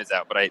 The game is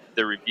out, but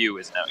the review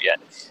isn't out yet.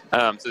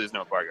 So there's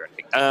no embargo or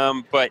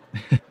anything. But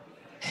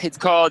it's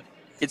called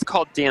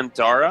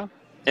Dandara.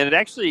 And it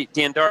actually,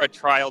 Dandara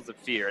Trials of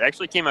Fear. It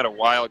actually came out a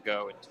while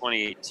ago in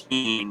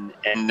 2018,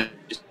 and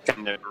just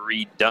kind of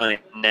redone it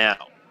now,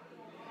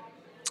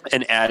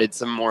 and added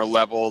some more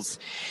levels,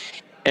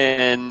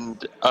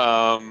 and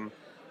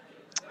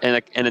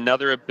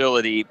another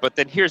ability. But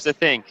then here's the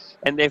thing,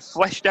 and they've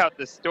fleshed out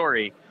the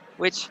story,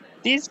 which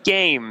these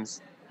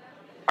games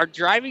are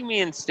driving me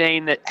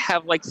insane that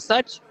have like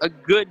such a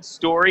good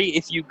story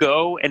if you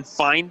go and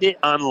find it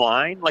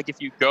online. Like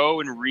if you go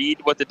and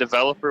read what the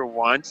developer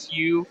wants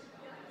you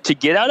to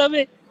get out of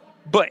it.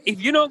 But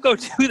if you don't go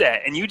do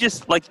that and you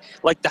just like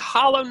the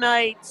Hollow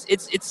Knights,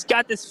 it's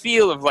got this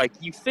feel of like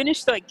you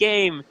finish that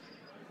game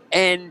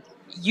and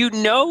you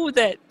know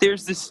that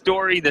there's this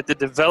story that the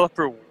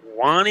developer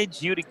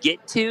wanted you to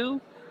get to,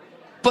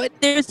 but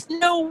there's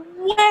no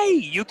way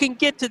you can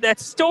get to that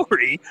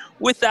story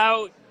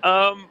without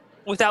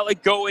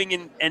like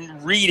going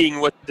and reading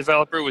what the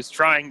developer was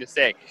trying to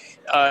say.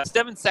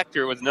 Seventh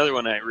Sector was another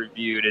one I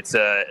reviewed. It's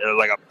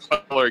like a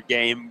puzzler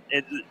game.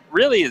 It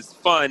really is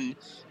fun,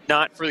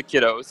 not for the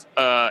kiddos.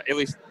 At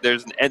least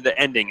the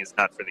ending is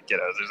not for the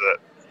kiddos. There's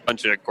a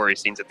bunch of gory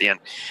scenes at the end.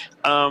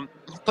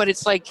 But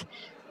it's like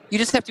you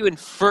just have to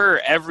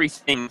infer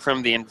everything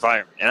from the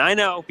environment. And I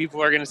know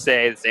people are going to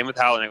say the same with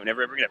Hollow Knight.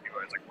 Whenever I bring it up, people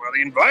are like, well,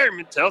 the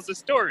environment tells the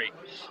story.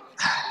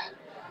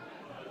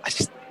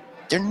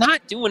 They're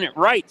not doing it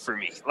right for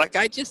me. Like,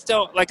 I just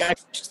don't, like, I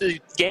finished the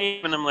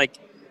game and I'm like,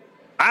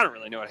 I don't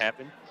really know what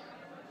happened.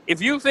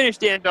 If you finish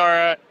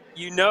Dandara,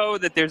 you know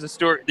that there's a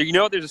story,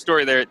 there's a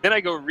story there. Then I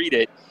go read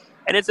it,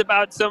 and it's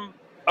about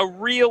a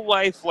real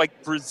life,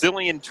 like,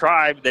 Brazilian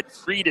tribe that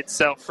freed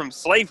itself from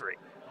slavery.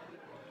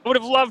 I would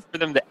have loved for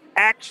them to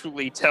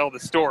actually tell the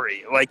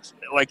story,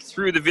 like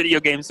through the video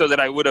game, so that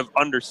I would have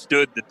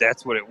understood that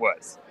that's what it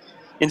was.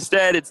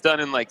 Instead, it's done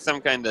in, like, some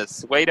kind of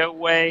Suedo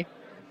way.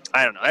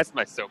 I don't know. That's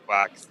my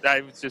soapbox.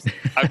 I've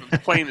been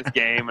playing this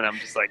game, and I'm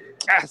just like,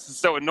 this is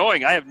so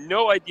annoying. I have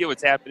no idea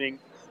what's happening.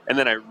 And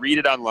then I read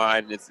it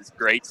online, and it's this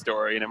great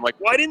story. And I'm like,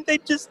 why didn't they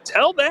just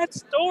tell that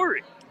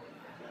story?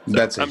 So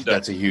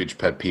that's a huge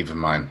pet peeve of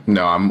mine.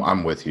 No,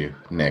 I'm with you,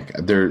 Nick.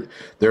 There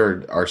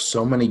are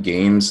so many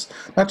games,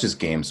 not just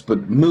games,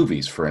 but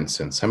movies, for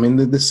instance. I mean,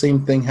 the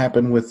same thing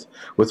happened with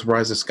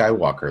Rise of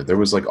Skywalker. There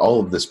was like all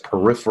of this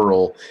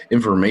peripheral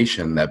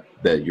information that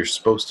you're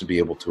supposed to be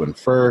able to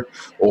infer,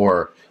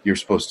 or you're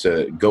supposed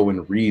to go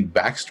and read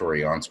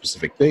backstory on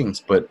specific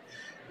things. But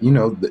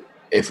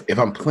if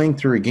I'm playing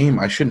through a game,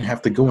 I shouldn't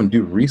have to go and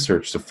do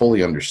research to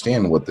fully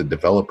understand what the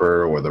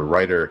developer or the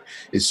writer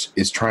is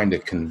trying to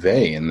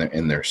convey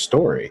in their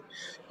story.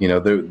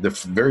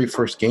 The very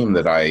first game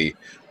that I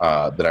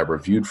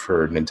reviewed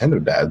for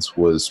Nintendo Dads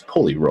was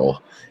Pulley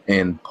Roll,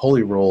 and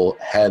Pulley Roll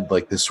had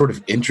like this sort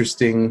of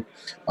interesting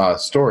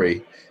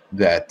story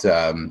that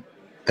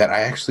that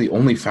I actually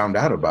only found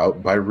out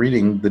about by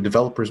reading the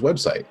developer's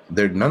website.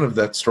 None of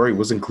that story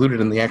was included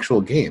in the actual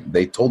game.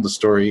 They told the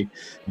story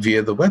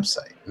via the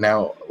website.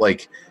 Now,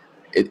 like,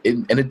 it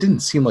didn't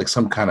seem like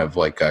some kind of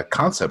like a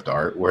concept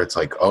art where it's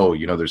like, oh,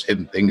 there's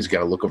hidden things, you got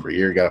to look over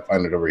here, you got to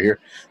find it over here.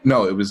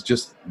 No, it was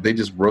just, they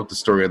just wrote the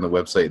story on the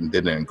website and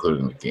didn't include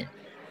it in the game.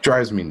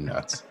 Drives me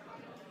nuts.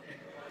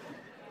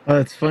 Well,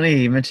 it's funny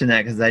you mentioned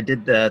that because I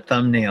did the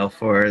thumbnail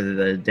for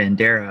the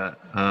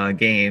Dandara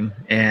game,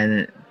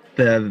 and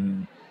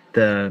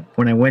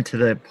when I went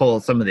to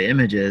pull some of the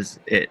images,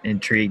 it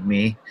intrigued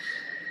me,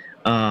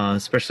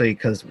 especially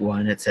because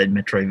one, it said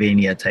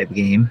Metroidvania type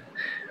game,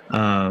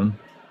 but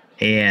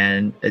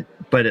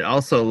it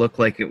also looked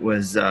like it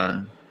was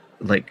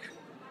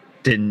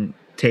didn't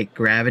take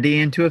gravity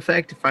into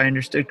effect, if I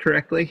understood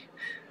correctly.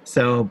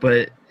 So,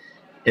 but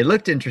it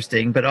looked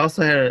interesting, but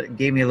also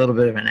gave me a little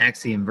bit of an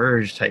Axiom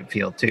Verge type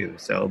feel too.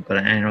 So, but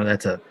I know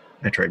that's a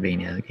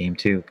Metroidvania game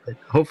too. But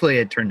hopefully,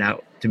 it turned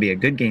out to be a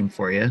good game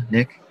for you,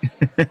 Nick.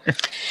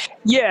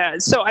 Yeah.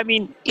 So, I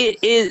mean,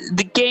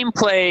 the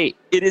gameplay.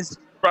 It is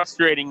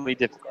frustratingly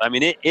difficult. I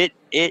mean, it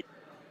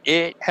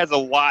has a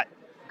lot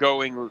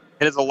going.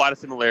 It has a lot of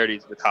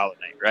similarities with Hollow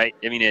Knight, right?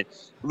 I mean,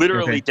 it's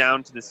literally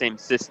down to the same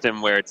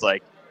system where it's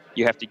like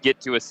you have to get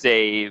to a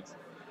save,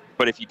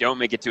 but if you don't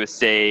make it to a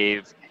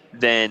save,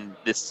 then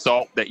the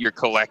salt that you're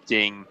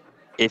collecting,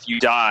 if you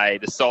die,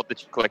 the salt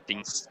that you're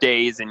collecting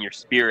stays in your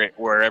spirit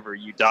wherever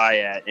you die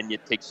at, and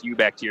it takes you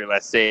back to your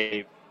last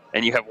save.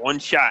 And you have one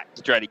shot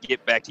to try to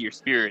get back to your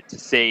spirit to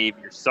save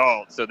your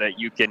salt so that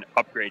you can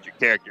upgrade your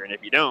character. And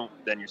if you don't,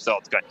 then your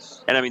salt's gone.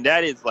 And I mean,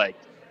 that is like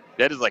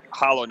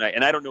Hollow Knight.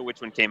 And I don't know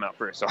which one came out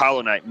first. So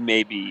Hollow Knight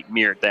maybe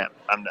mirrored them.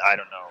 I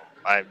don't know.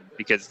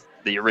 Because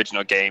the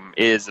original game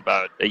is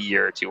about a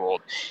year or two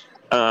old.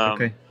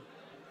 So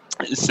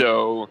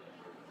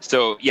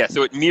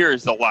it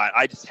mirrors a lot.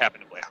 I just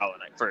happened to play Hollow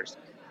Knight first.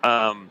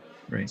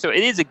 Right. So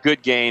it is a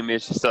good game.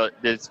 It's just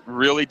it's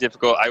really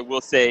difficult. I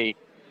will say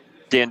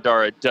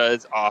Dandara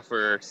does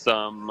offer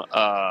some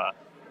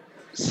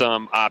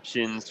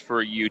options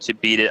for you to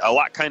beat it. A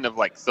lot kind of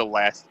like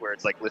Celeste, where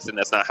it's like, listen,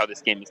 that's not how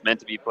this game is meant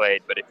to be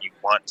played, but if you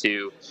want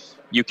to,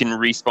 you can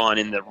respawn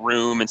in the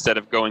room instead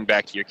of going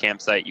back to your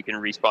campsite. You can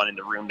respawn in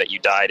the room that you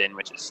died in,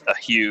 which is a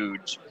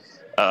huge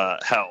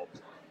help.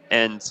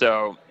 And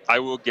so I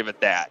will give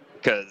it that,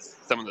 because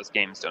some of those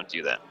games don't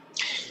do that.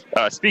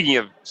 Speaking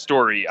of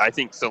story, I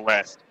think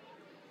Celeste,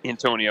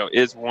 Antonio,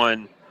 is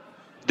one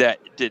that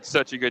did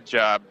such a good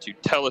job to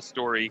tell a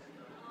story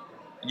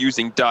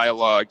using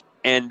dialogue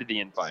and the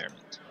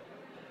environment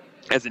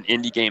as an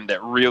indie game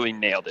that really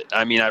nailed it.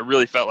 I mean, I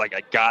really felt like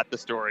I got the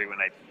story when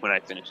I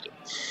finished it.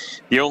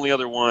 The only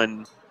other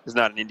one is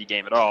not an indie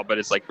game at all, but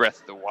it's like Breath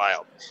of the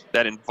Wild.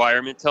 That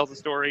environment tells a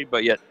story,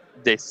 but yet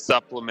they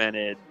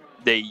supplemented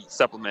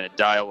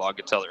dialogue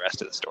to tell the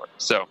rest of the story.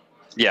 So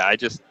yeah,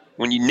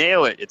 when you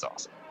nail it, it's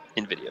awesome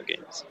in video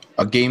games.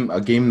 A game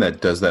that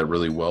does that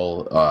really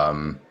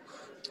well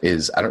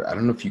is I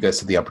don't know if you guys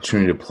had the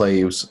opportunity to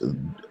play. It was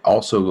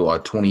also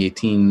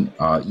 2018.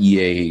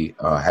 EA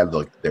had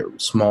like their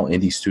small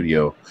indie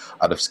studio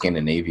out of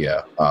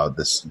Scandinavia.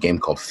 This game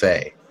called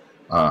Fae.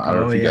 I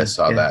don't know if you guys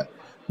saw that.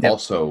 Yep.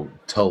 Also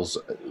tells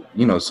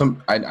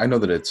some. I know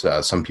that it's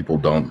some people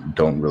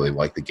don't really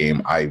like the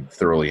game. I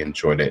thoroughly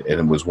enjoyed it, and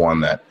it was one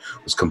that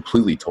was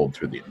completely told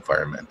through the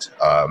environment.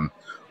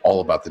 All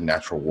about the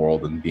natural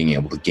world and being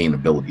able to gain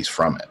abilities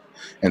from it.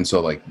 And so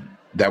like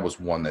that was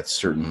one that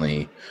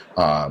certainly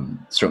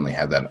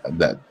had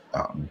that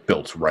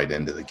built right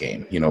into the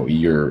game.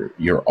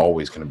 You're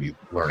always going to be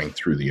learning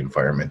through the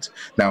environment.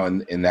 Now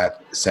in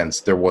that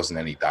sense, there wasn't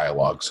any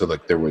dialogue. So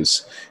like it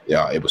was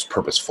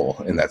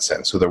purposeful in that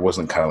sense. So there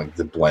wasn't kind of like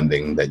the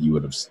blending that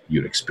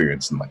you'd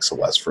experience in like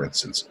Celeste, for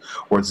instance,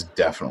 where it's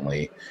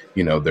definitely,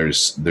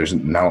 there's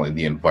not only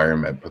the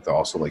environment, but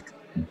also like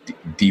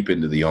deep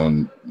into the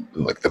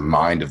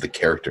mind of the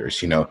characters,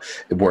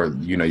 where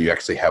you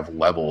actually have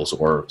levels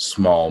or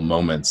small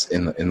moments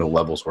in the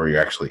levels where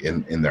you're actually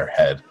in their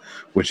head,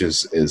 which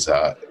was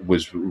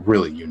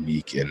really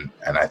unique and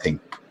I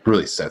think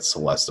really sets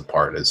Celeste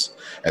apart as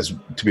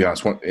to be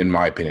honest, in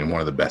my opinion, one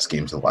of the best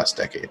games of the last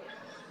decade.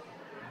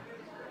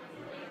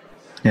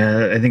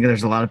 Yeah, I think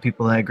there's a lot of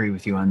people that agree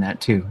with you on that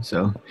too.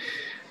 So,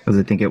 because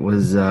I think it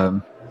was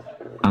on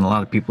a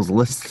lot of people's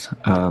lists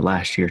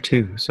last year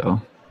too. So.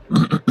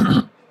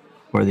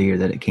 Or the year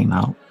that it came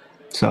out.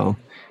 So,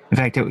 in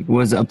fact, it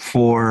was up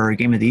for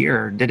Game of the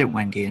Year. Or did it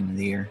win Game of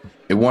the Year?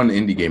 It won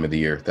Indie Game of the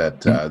Year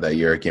that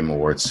year at Game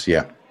Awards.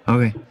 Yeah.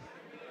 Okay.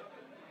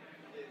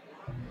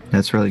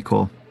 That's really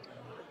cool.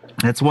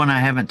 That's one I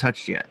haven't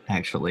touched yet,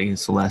 actually,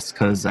 Celeste,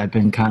 because I've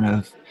been kind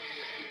of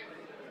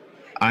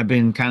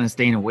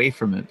staying away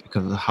from it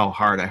because of how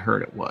hard I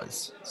heard it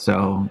was.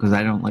 So, because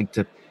I'm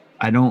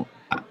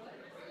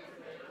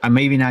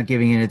maybe not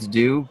giving it its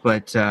due,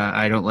 but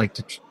I don't like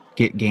to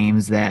get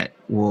games that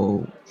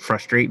will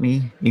frustrate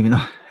me, even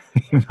though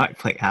I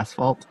play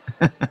Asphalt.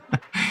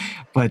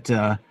 But,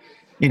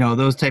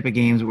 those type of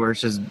games where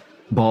it's just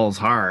balls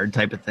hard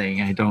type of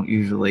thing, I don't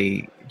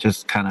usually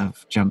just kind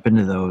of jump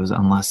into those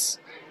unless,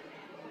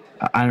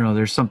 I don't know,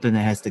 there's something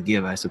that has to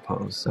give, I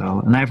suppose.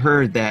 So, and I've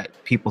heard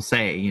that people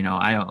say,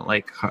 I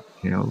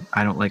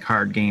don't like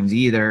hard games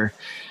either,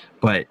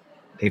 but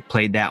they've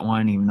played that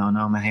one, even though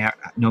no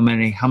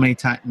matter how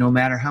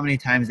many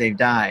times they've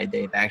died,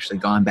 they've actually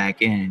gone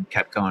back in and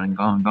kept going and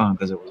going and going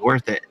because it was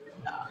worth it.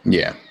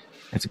 Yeah.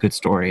 It's a good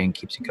story and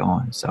keeps you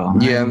going. So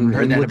yeah, and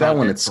with that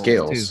one, it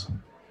scales. Too.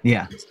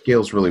 Yeah, it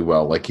scales really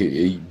well. Like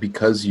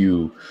because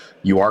you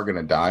are going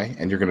to die,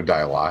 and you're going to die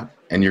a lot,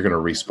 and you're going to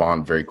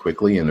respawn very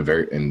quickly in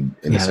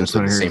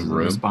essentially the same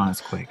room. Respawn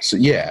is quick. So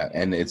yeah,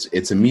 and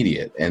it's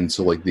immediate, and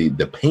so like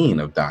the pain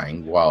of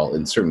dying, while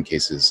in certain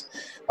cases,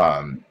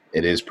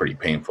 it is pretty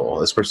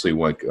painful, especially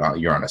when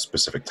you're on a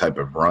specific type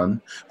of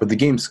run. But the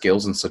game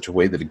scales in such a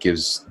way that it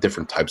gives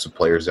different types of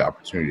players the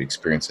opportunity to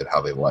experience it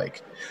how they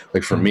like.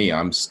 Like for me,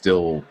 I'm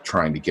still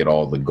trying to get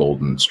all the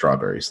golden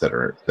strawberries that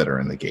are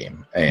in the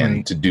game,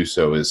 and to do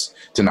so is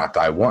to not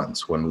die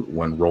once when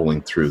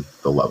rolling through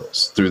the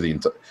levels,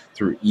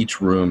 through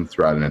each room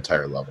throughout an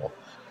entire level.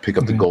 Pick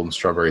up the golden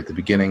strawberry at the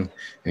beginning,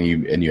 and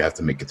you have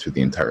to make it through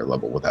the entire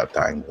level without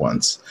dying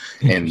once.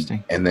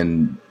 And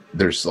then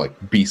there's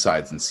like B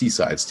sides and C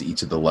sides to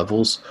each of the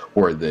levels,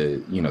 where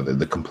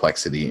the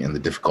complexity and the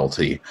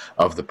difficulty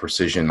of the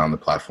precision on the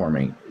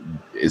platforming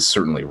is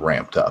certainly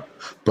ramped up.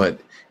 But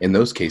in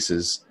those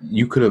cases,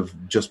 you could have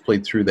just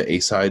played through the A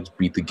sides,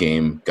 beat the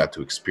game, got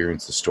to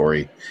experience the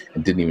story,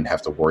 and didn't even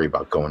have to worry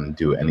about going and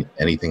do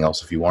anything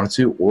else if you wanted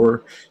to.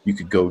 Or you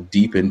could go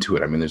deep into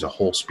it. I mean, there's a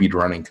whole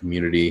speedrunning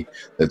community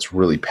that's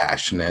really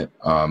passionate.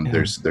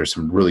 There's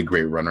some really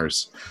great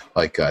runners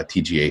like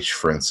TGH,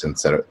 for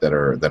instance, that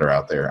are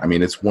out there. I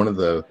mean, it's one of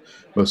the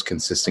most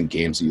consistent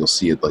games that you'll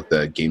see at like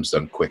the Games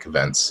Done Quick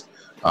events.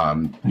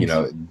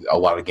 A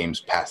lot of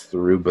games pass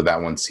through, but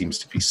that one seems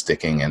to be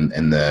sticking,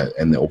 and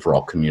the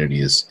overall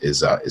community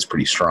is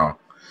pretty strong.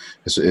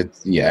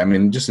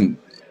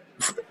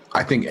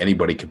 I think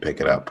anybody can pick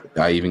it up.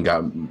 I even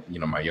got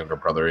my younger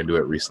brother into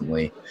it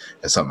recently.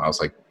 As something I was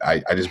like,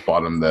 I just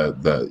bought him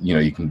the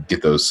you can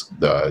get those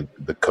the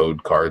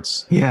code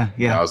cards. Yeah.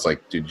 And I was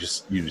like, dude, you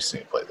just need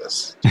to play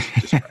this.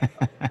 Just try it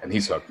out. And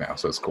he's hooked now,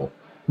 so it's cool.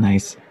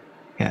 Nice.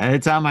 Yeah,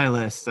 it's on my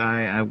list.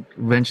 I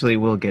eventually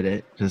will get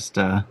it. Just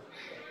I'll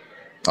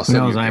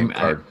send you a game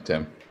card,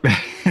 Tim.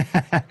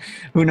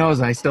 Who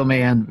knows? I still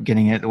may end up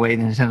getting it the way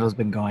Nintendo's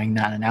been going,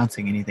 not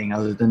announcing anything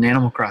other than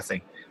Animal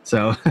Crossing.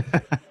 So,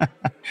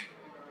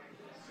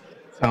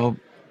 all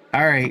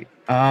right.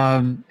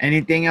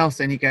 Anything else?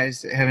 Any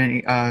guys have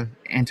any?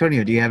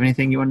 Antonio, do you have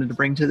anything you wanted to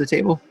bring to the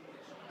table?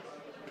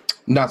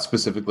 Not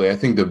specifically. I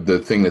think the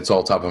thing that's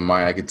all top of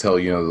mind, I could tell,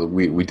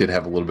 we did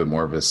have a little bit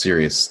more of a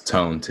serious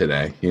tone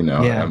today.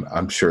 Yeah.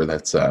 I'm sure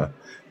that's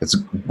it's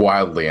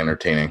wildly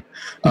entertaining.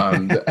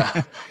 But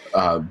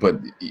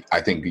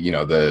I think,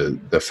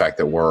 the fact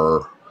that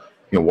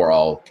we're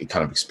all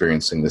kind of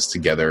experiencing this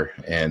together,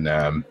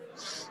 and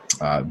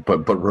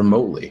but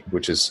remotely,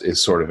 which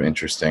is sort of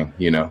interesting,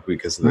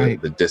 because of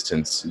the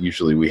distance.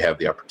 Usually we have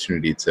the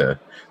opportunity to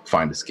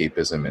find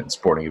escapism in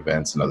sporting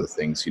events and other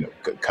things,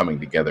 coming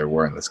together,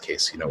 where in this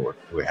case,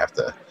 we have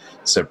to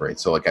separate.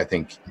 So like, I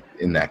think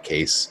in that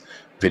case,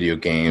 video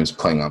games,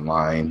 playing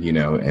online,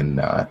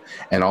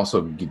 and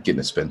also getting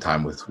to spend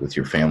time with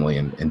your family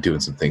and doing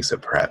some things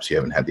that perhaps you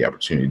haven't had the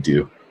opportunity to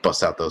do.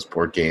 Bust out those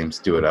board games,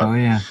 do it up. Oh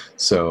yeah.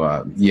 So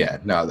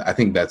I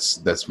think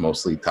that's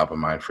mostly top of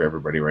mind for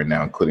everybody right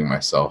now, including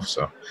myself.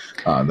 So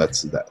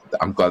that's that.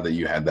 I'm glad that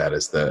you had that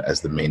as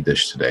the main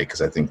dish today,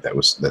 because I think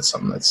that's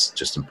something that's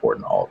just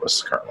important to all of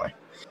us currently.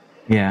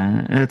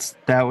 Yeah,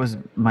 that was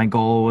my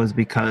goal, was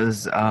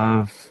because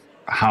of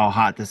how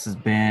hot this has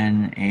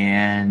been,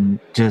 and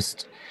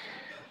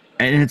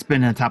it's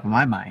been on top of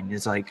my mind.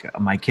 It's like,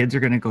 my kids are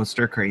going to go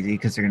stir crazy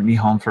because they're going to be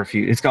home for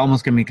it's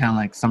almost going to be kind of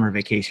like summer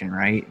vacation,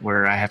 right?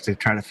 Where I have to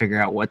try to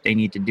figure out what they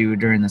need to do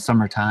during the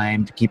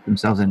summertime to keep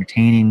themselves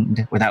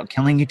entertaining without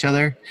killing each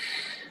other.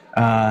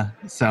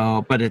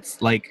 But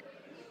it's like,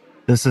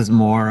 this is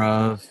more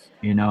of,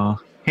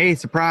 hey,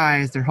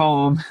 surprise, they're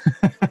home.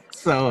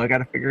 So I got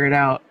to figure it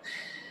out.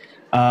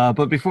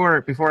 But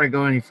before I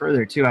go any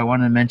further too, I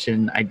want to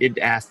mention, I did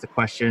ask the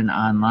question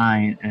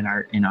online in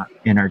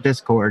our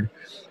Discord,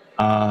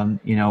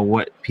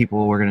 what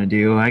people were going to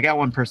do. I got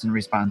one person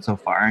respond so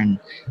far, and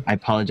I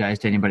apologize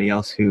to anybody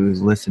else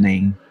who's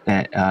listening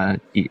that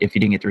if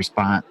you didn't get to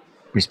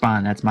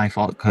respond, that's my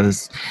fault,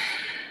 because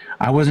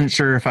I wasn't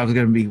sure if I was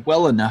going to be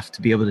well enough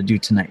to be able to do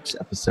tonight's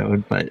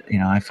episode, but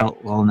I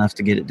felt well enough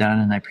to get it done,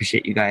 and I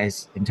appreciate you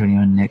guys,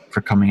 Antonio and Nick,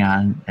 for coming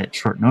on at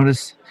short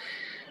notice.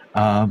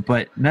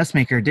 But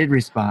Messmaker did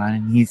respond,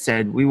 and he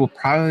said, we will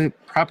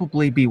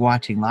probably be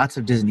watching lots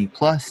of Disney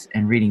Plus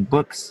and reading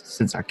books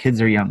since our kids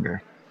are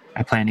younger.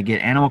 I plan to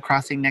get Animal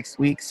Crossing next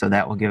week, so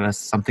that will give us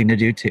something to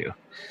do too.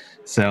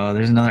 So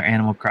there's another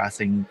Animal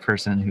Crossing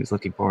person who's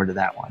looking forward to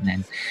that one.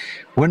 And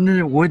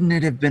wouldn't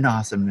it have been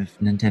awesome if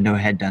Nintendo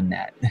had done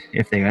that,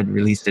 if they had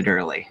released it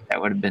early?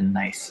 That would have been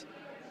nice.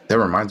 That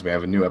reminds me, I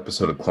have a new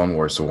episode of Clone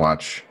Wars to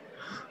watch.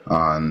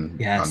 on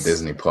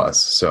Disney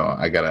Plus. So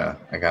I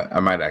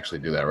might actually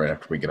do that right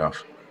after we get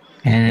off.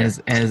 And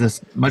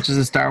as much as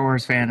a Star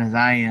Wars fan as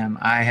I am,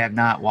 I have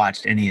not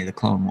watched any of the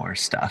Clone Wars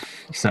stuff.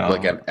 So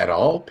like at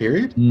all,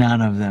 period?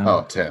 None of them.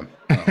 Oh, Tim.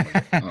 Oh.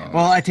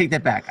 Well, I take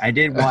that back. I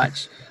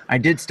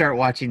did start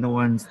watching the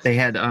ones they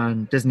had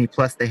on Disney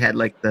Plus. They had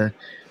like the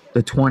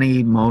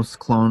 20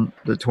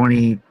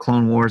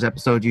 Clone Wars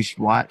episodes you should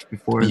watch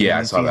before. Yeah,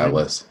 I saw that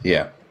list.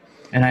 Yeah.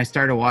 And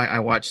I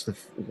watched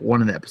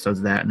one of the episodes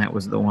of that, and that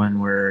was the one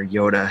where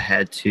Yoda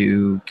had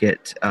to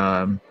get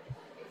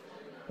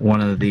one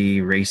of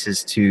the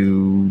races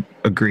to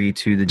agree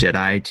to the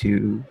Jedi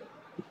to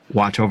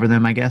watch over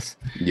them, I guess.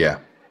 Yeah.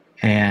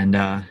 And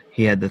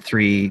he had the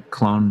 3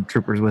 clone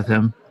troopers with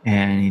him,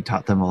 and he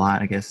taught them a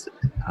lot, I guess,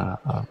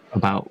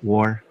 about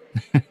war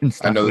and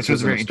stuff. I know this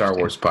isn't a Star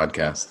Wars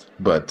podcast,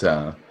 but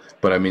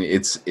I mean,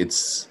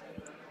 it's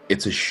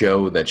a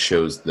show that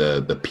shows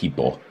the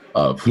people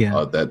of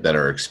that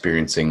are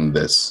experiencing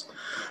this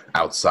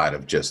outside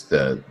of just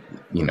the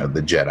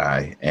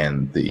Jedi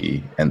and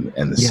the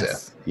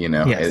Sith.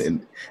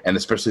 And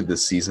especially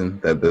this season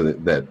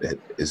that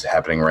is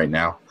happening right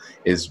now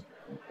is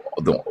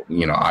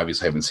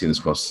obviously I haven't seen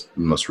this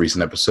most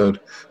recent episode,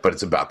 but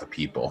it's about the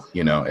people,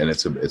 and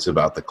it's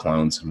about the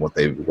clones and what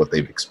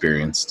they've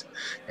experienced,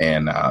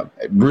 and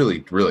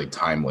really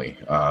timely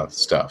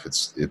stuff.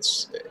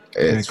 It's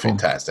cool.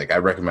 Fantastic. I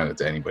recommend it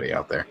to anybody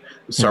out there,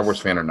 Star Wars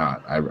fan or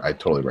not. I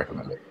totally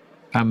recommend it.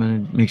 I'm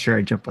gonna make sure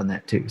I jump on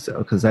that too. So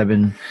because I've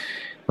been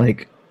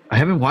I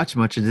haven't watched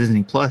much of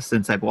Disney Plus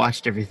since I've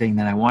watched everything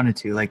that I wanted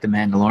to, like The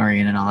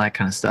Mandalorian and all that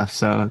kind of stuff.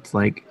 So it's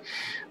like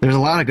there's a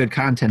lot of good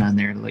content on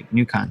there, like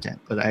new content,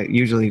 but I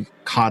usually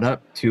caught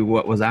up to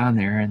what was on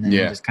there and then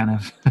just kind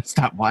of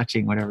stopped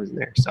watching whatever's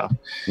there. So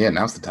yeah,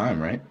 now's the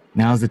time, right?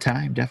 Now's the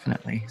time,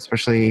 definitely.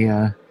 Especially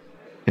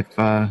if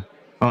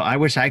I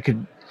wish I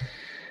could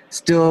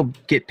still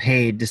get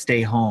paid to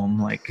stay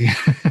home, like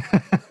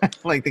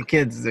like the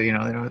kids, they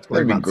don't have to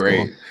worry about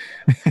school.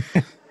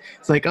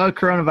 It's like, oh,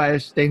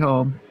 coronavirus, stay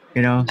home.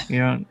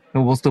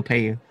 We'll still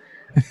pay you.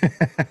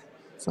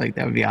 It's like,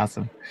 that would be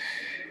awesome.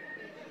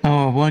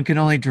 Oh, one can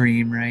only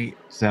dream, right?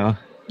 So,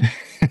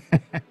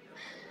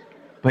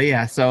 but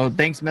yeah, so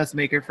thanks,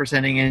 Messmaker, for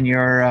sending in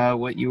your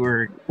what you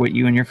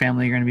and your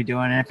family are going to be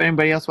doing. And if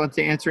anybody else wants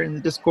to answer it in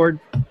the Discord,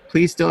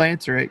 please still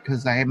answer it,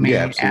 because I may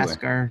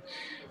ask our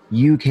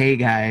UK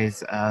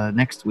guys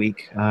next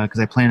week, because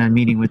I plan on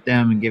meeting with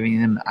them and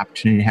giving them the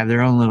opportunity to have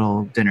their own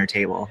little dinner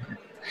table.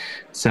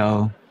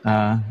 So,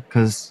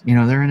 because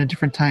they're in a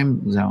different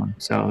time zone,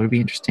 so it'll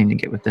be interesting to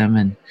get with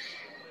them.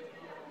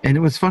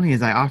 And what's funny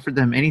is I offered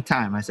them any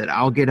time. I said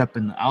I'll get up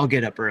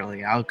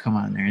early. I'll come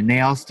on there, and they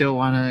all still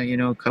want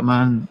to come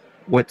on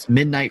what's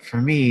midnight for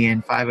me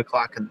and 5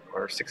 o'clock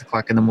or 6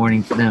 o'clock in the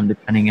morning for them,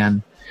 depending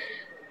on.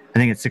 I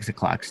think it's 6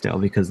 o'clock still,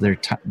 because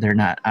they're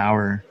not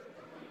our.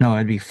 No,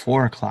 it'd be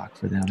 4 o'clock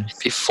for them. It'd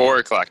be 4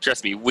 o'clock.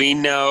 Trust me, we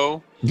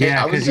know.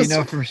 Yeah, because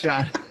from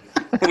Sean.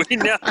 We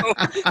know,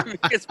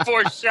 because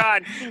poor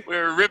Sean, we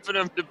were ripping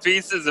him to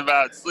pieces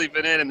about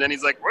sleeping in, and then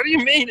he's like, "What do you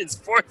mean? It's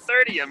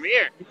 4:30. I'm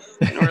here."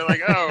 And we're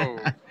like,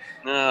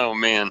 "Oh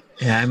man."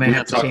 Yeah, I may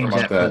have to change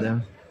that for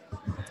them.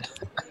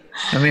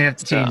 I may have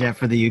to change that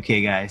for the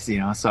UK guys,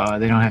 so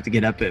they don't have to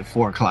get up at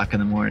 4 o'clock in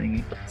the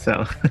morning.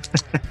 So.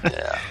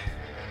 Yeah.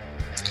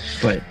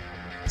 But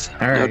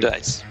all right. No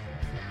dice.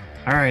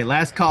 All right,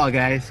 last call,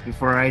 guys,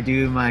 before I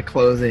do my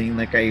closing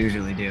like I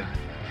usually do.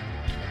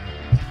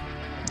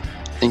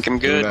 I think I'm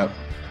good. All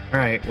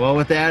right. Well,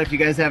 with that, if you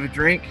guys have a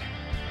drink,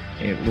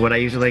 what I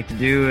usually like to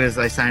do is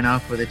I sign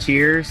off with a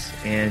cheers.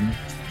 And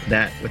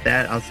with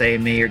that, I'll say,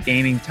 may your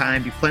gaming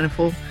time be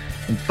plentiful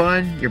and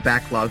fun, your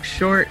backlog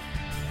short,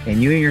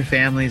 and you and your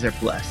families are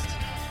blessed.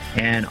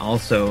 And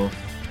also,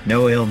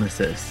 no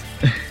illnesses.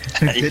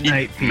 Good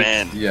night, peeps.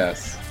 Man.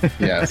 Yes.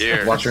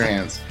 Cheers. Wash your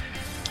hands.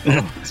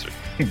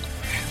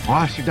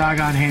 Wash your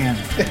doggone hands.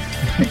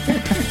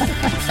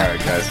 All right,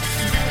 guys.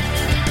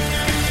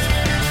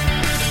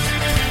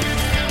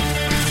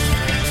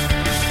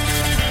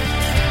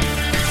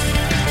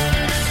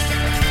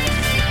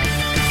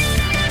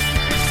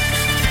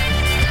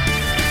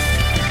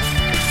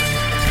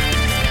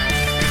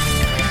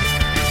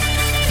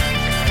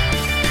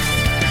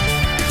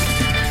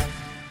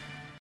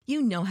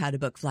 You know how to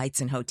book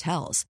flights and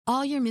hotels.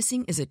 All you're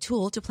missing is a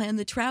tool to plan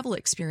the travel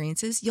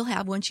experiences you'll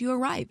have once you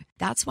arrive.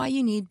 That's why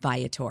you need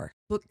Viator.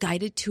 Book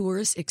guided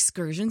tours,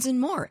 excursions, and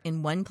more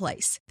in one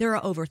place. There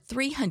are over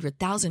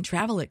 300,000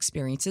 travel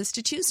experiences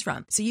to choose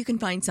from, so you can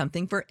find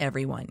something for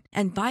everyone.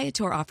 And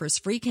Viator offers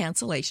free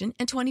cancellation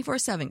and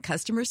 24/7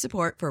 customer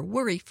support for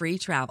worry-free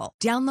travel.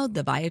 Download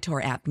the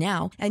Viator app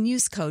now and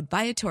use code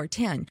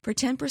Viator10 for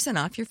 10%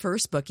 off your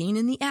first booking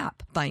in the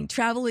app. Find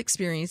travel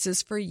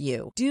experiences for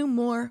you. Do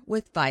more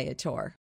with Viator.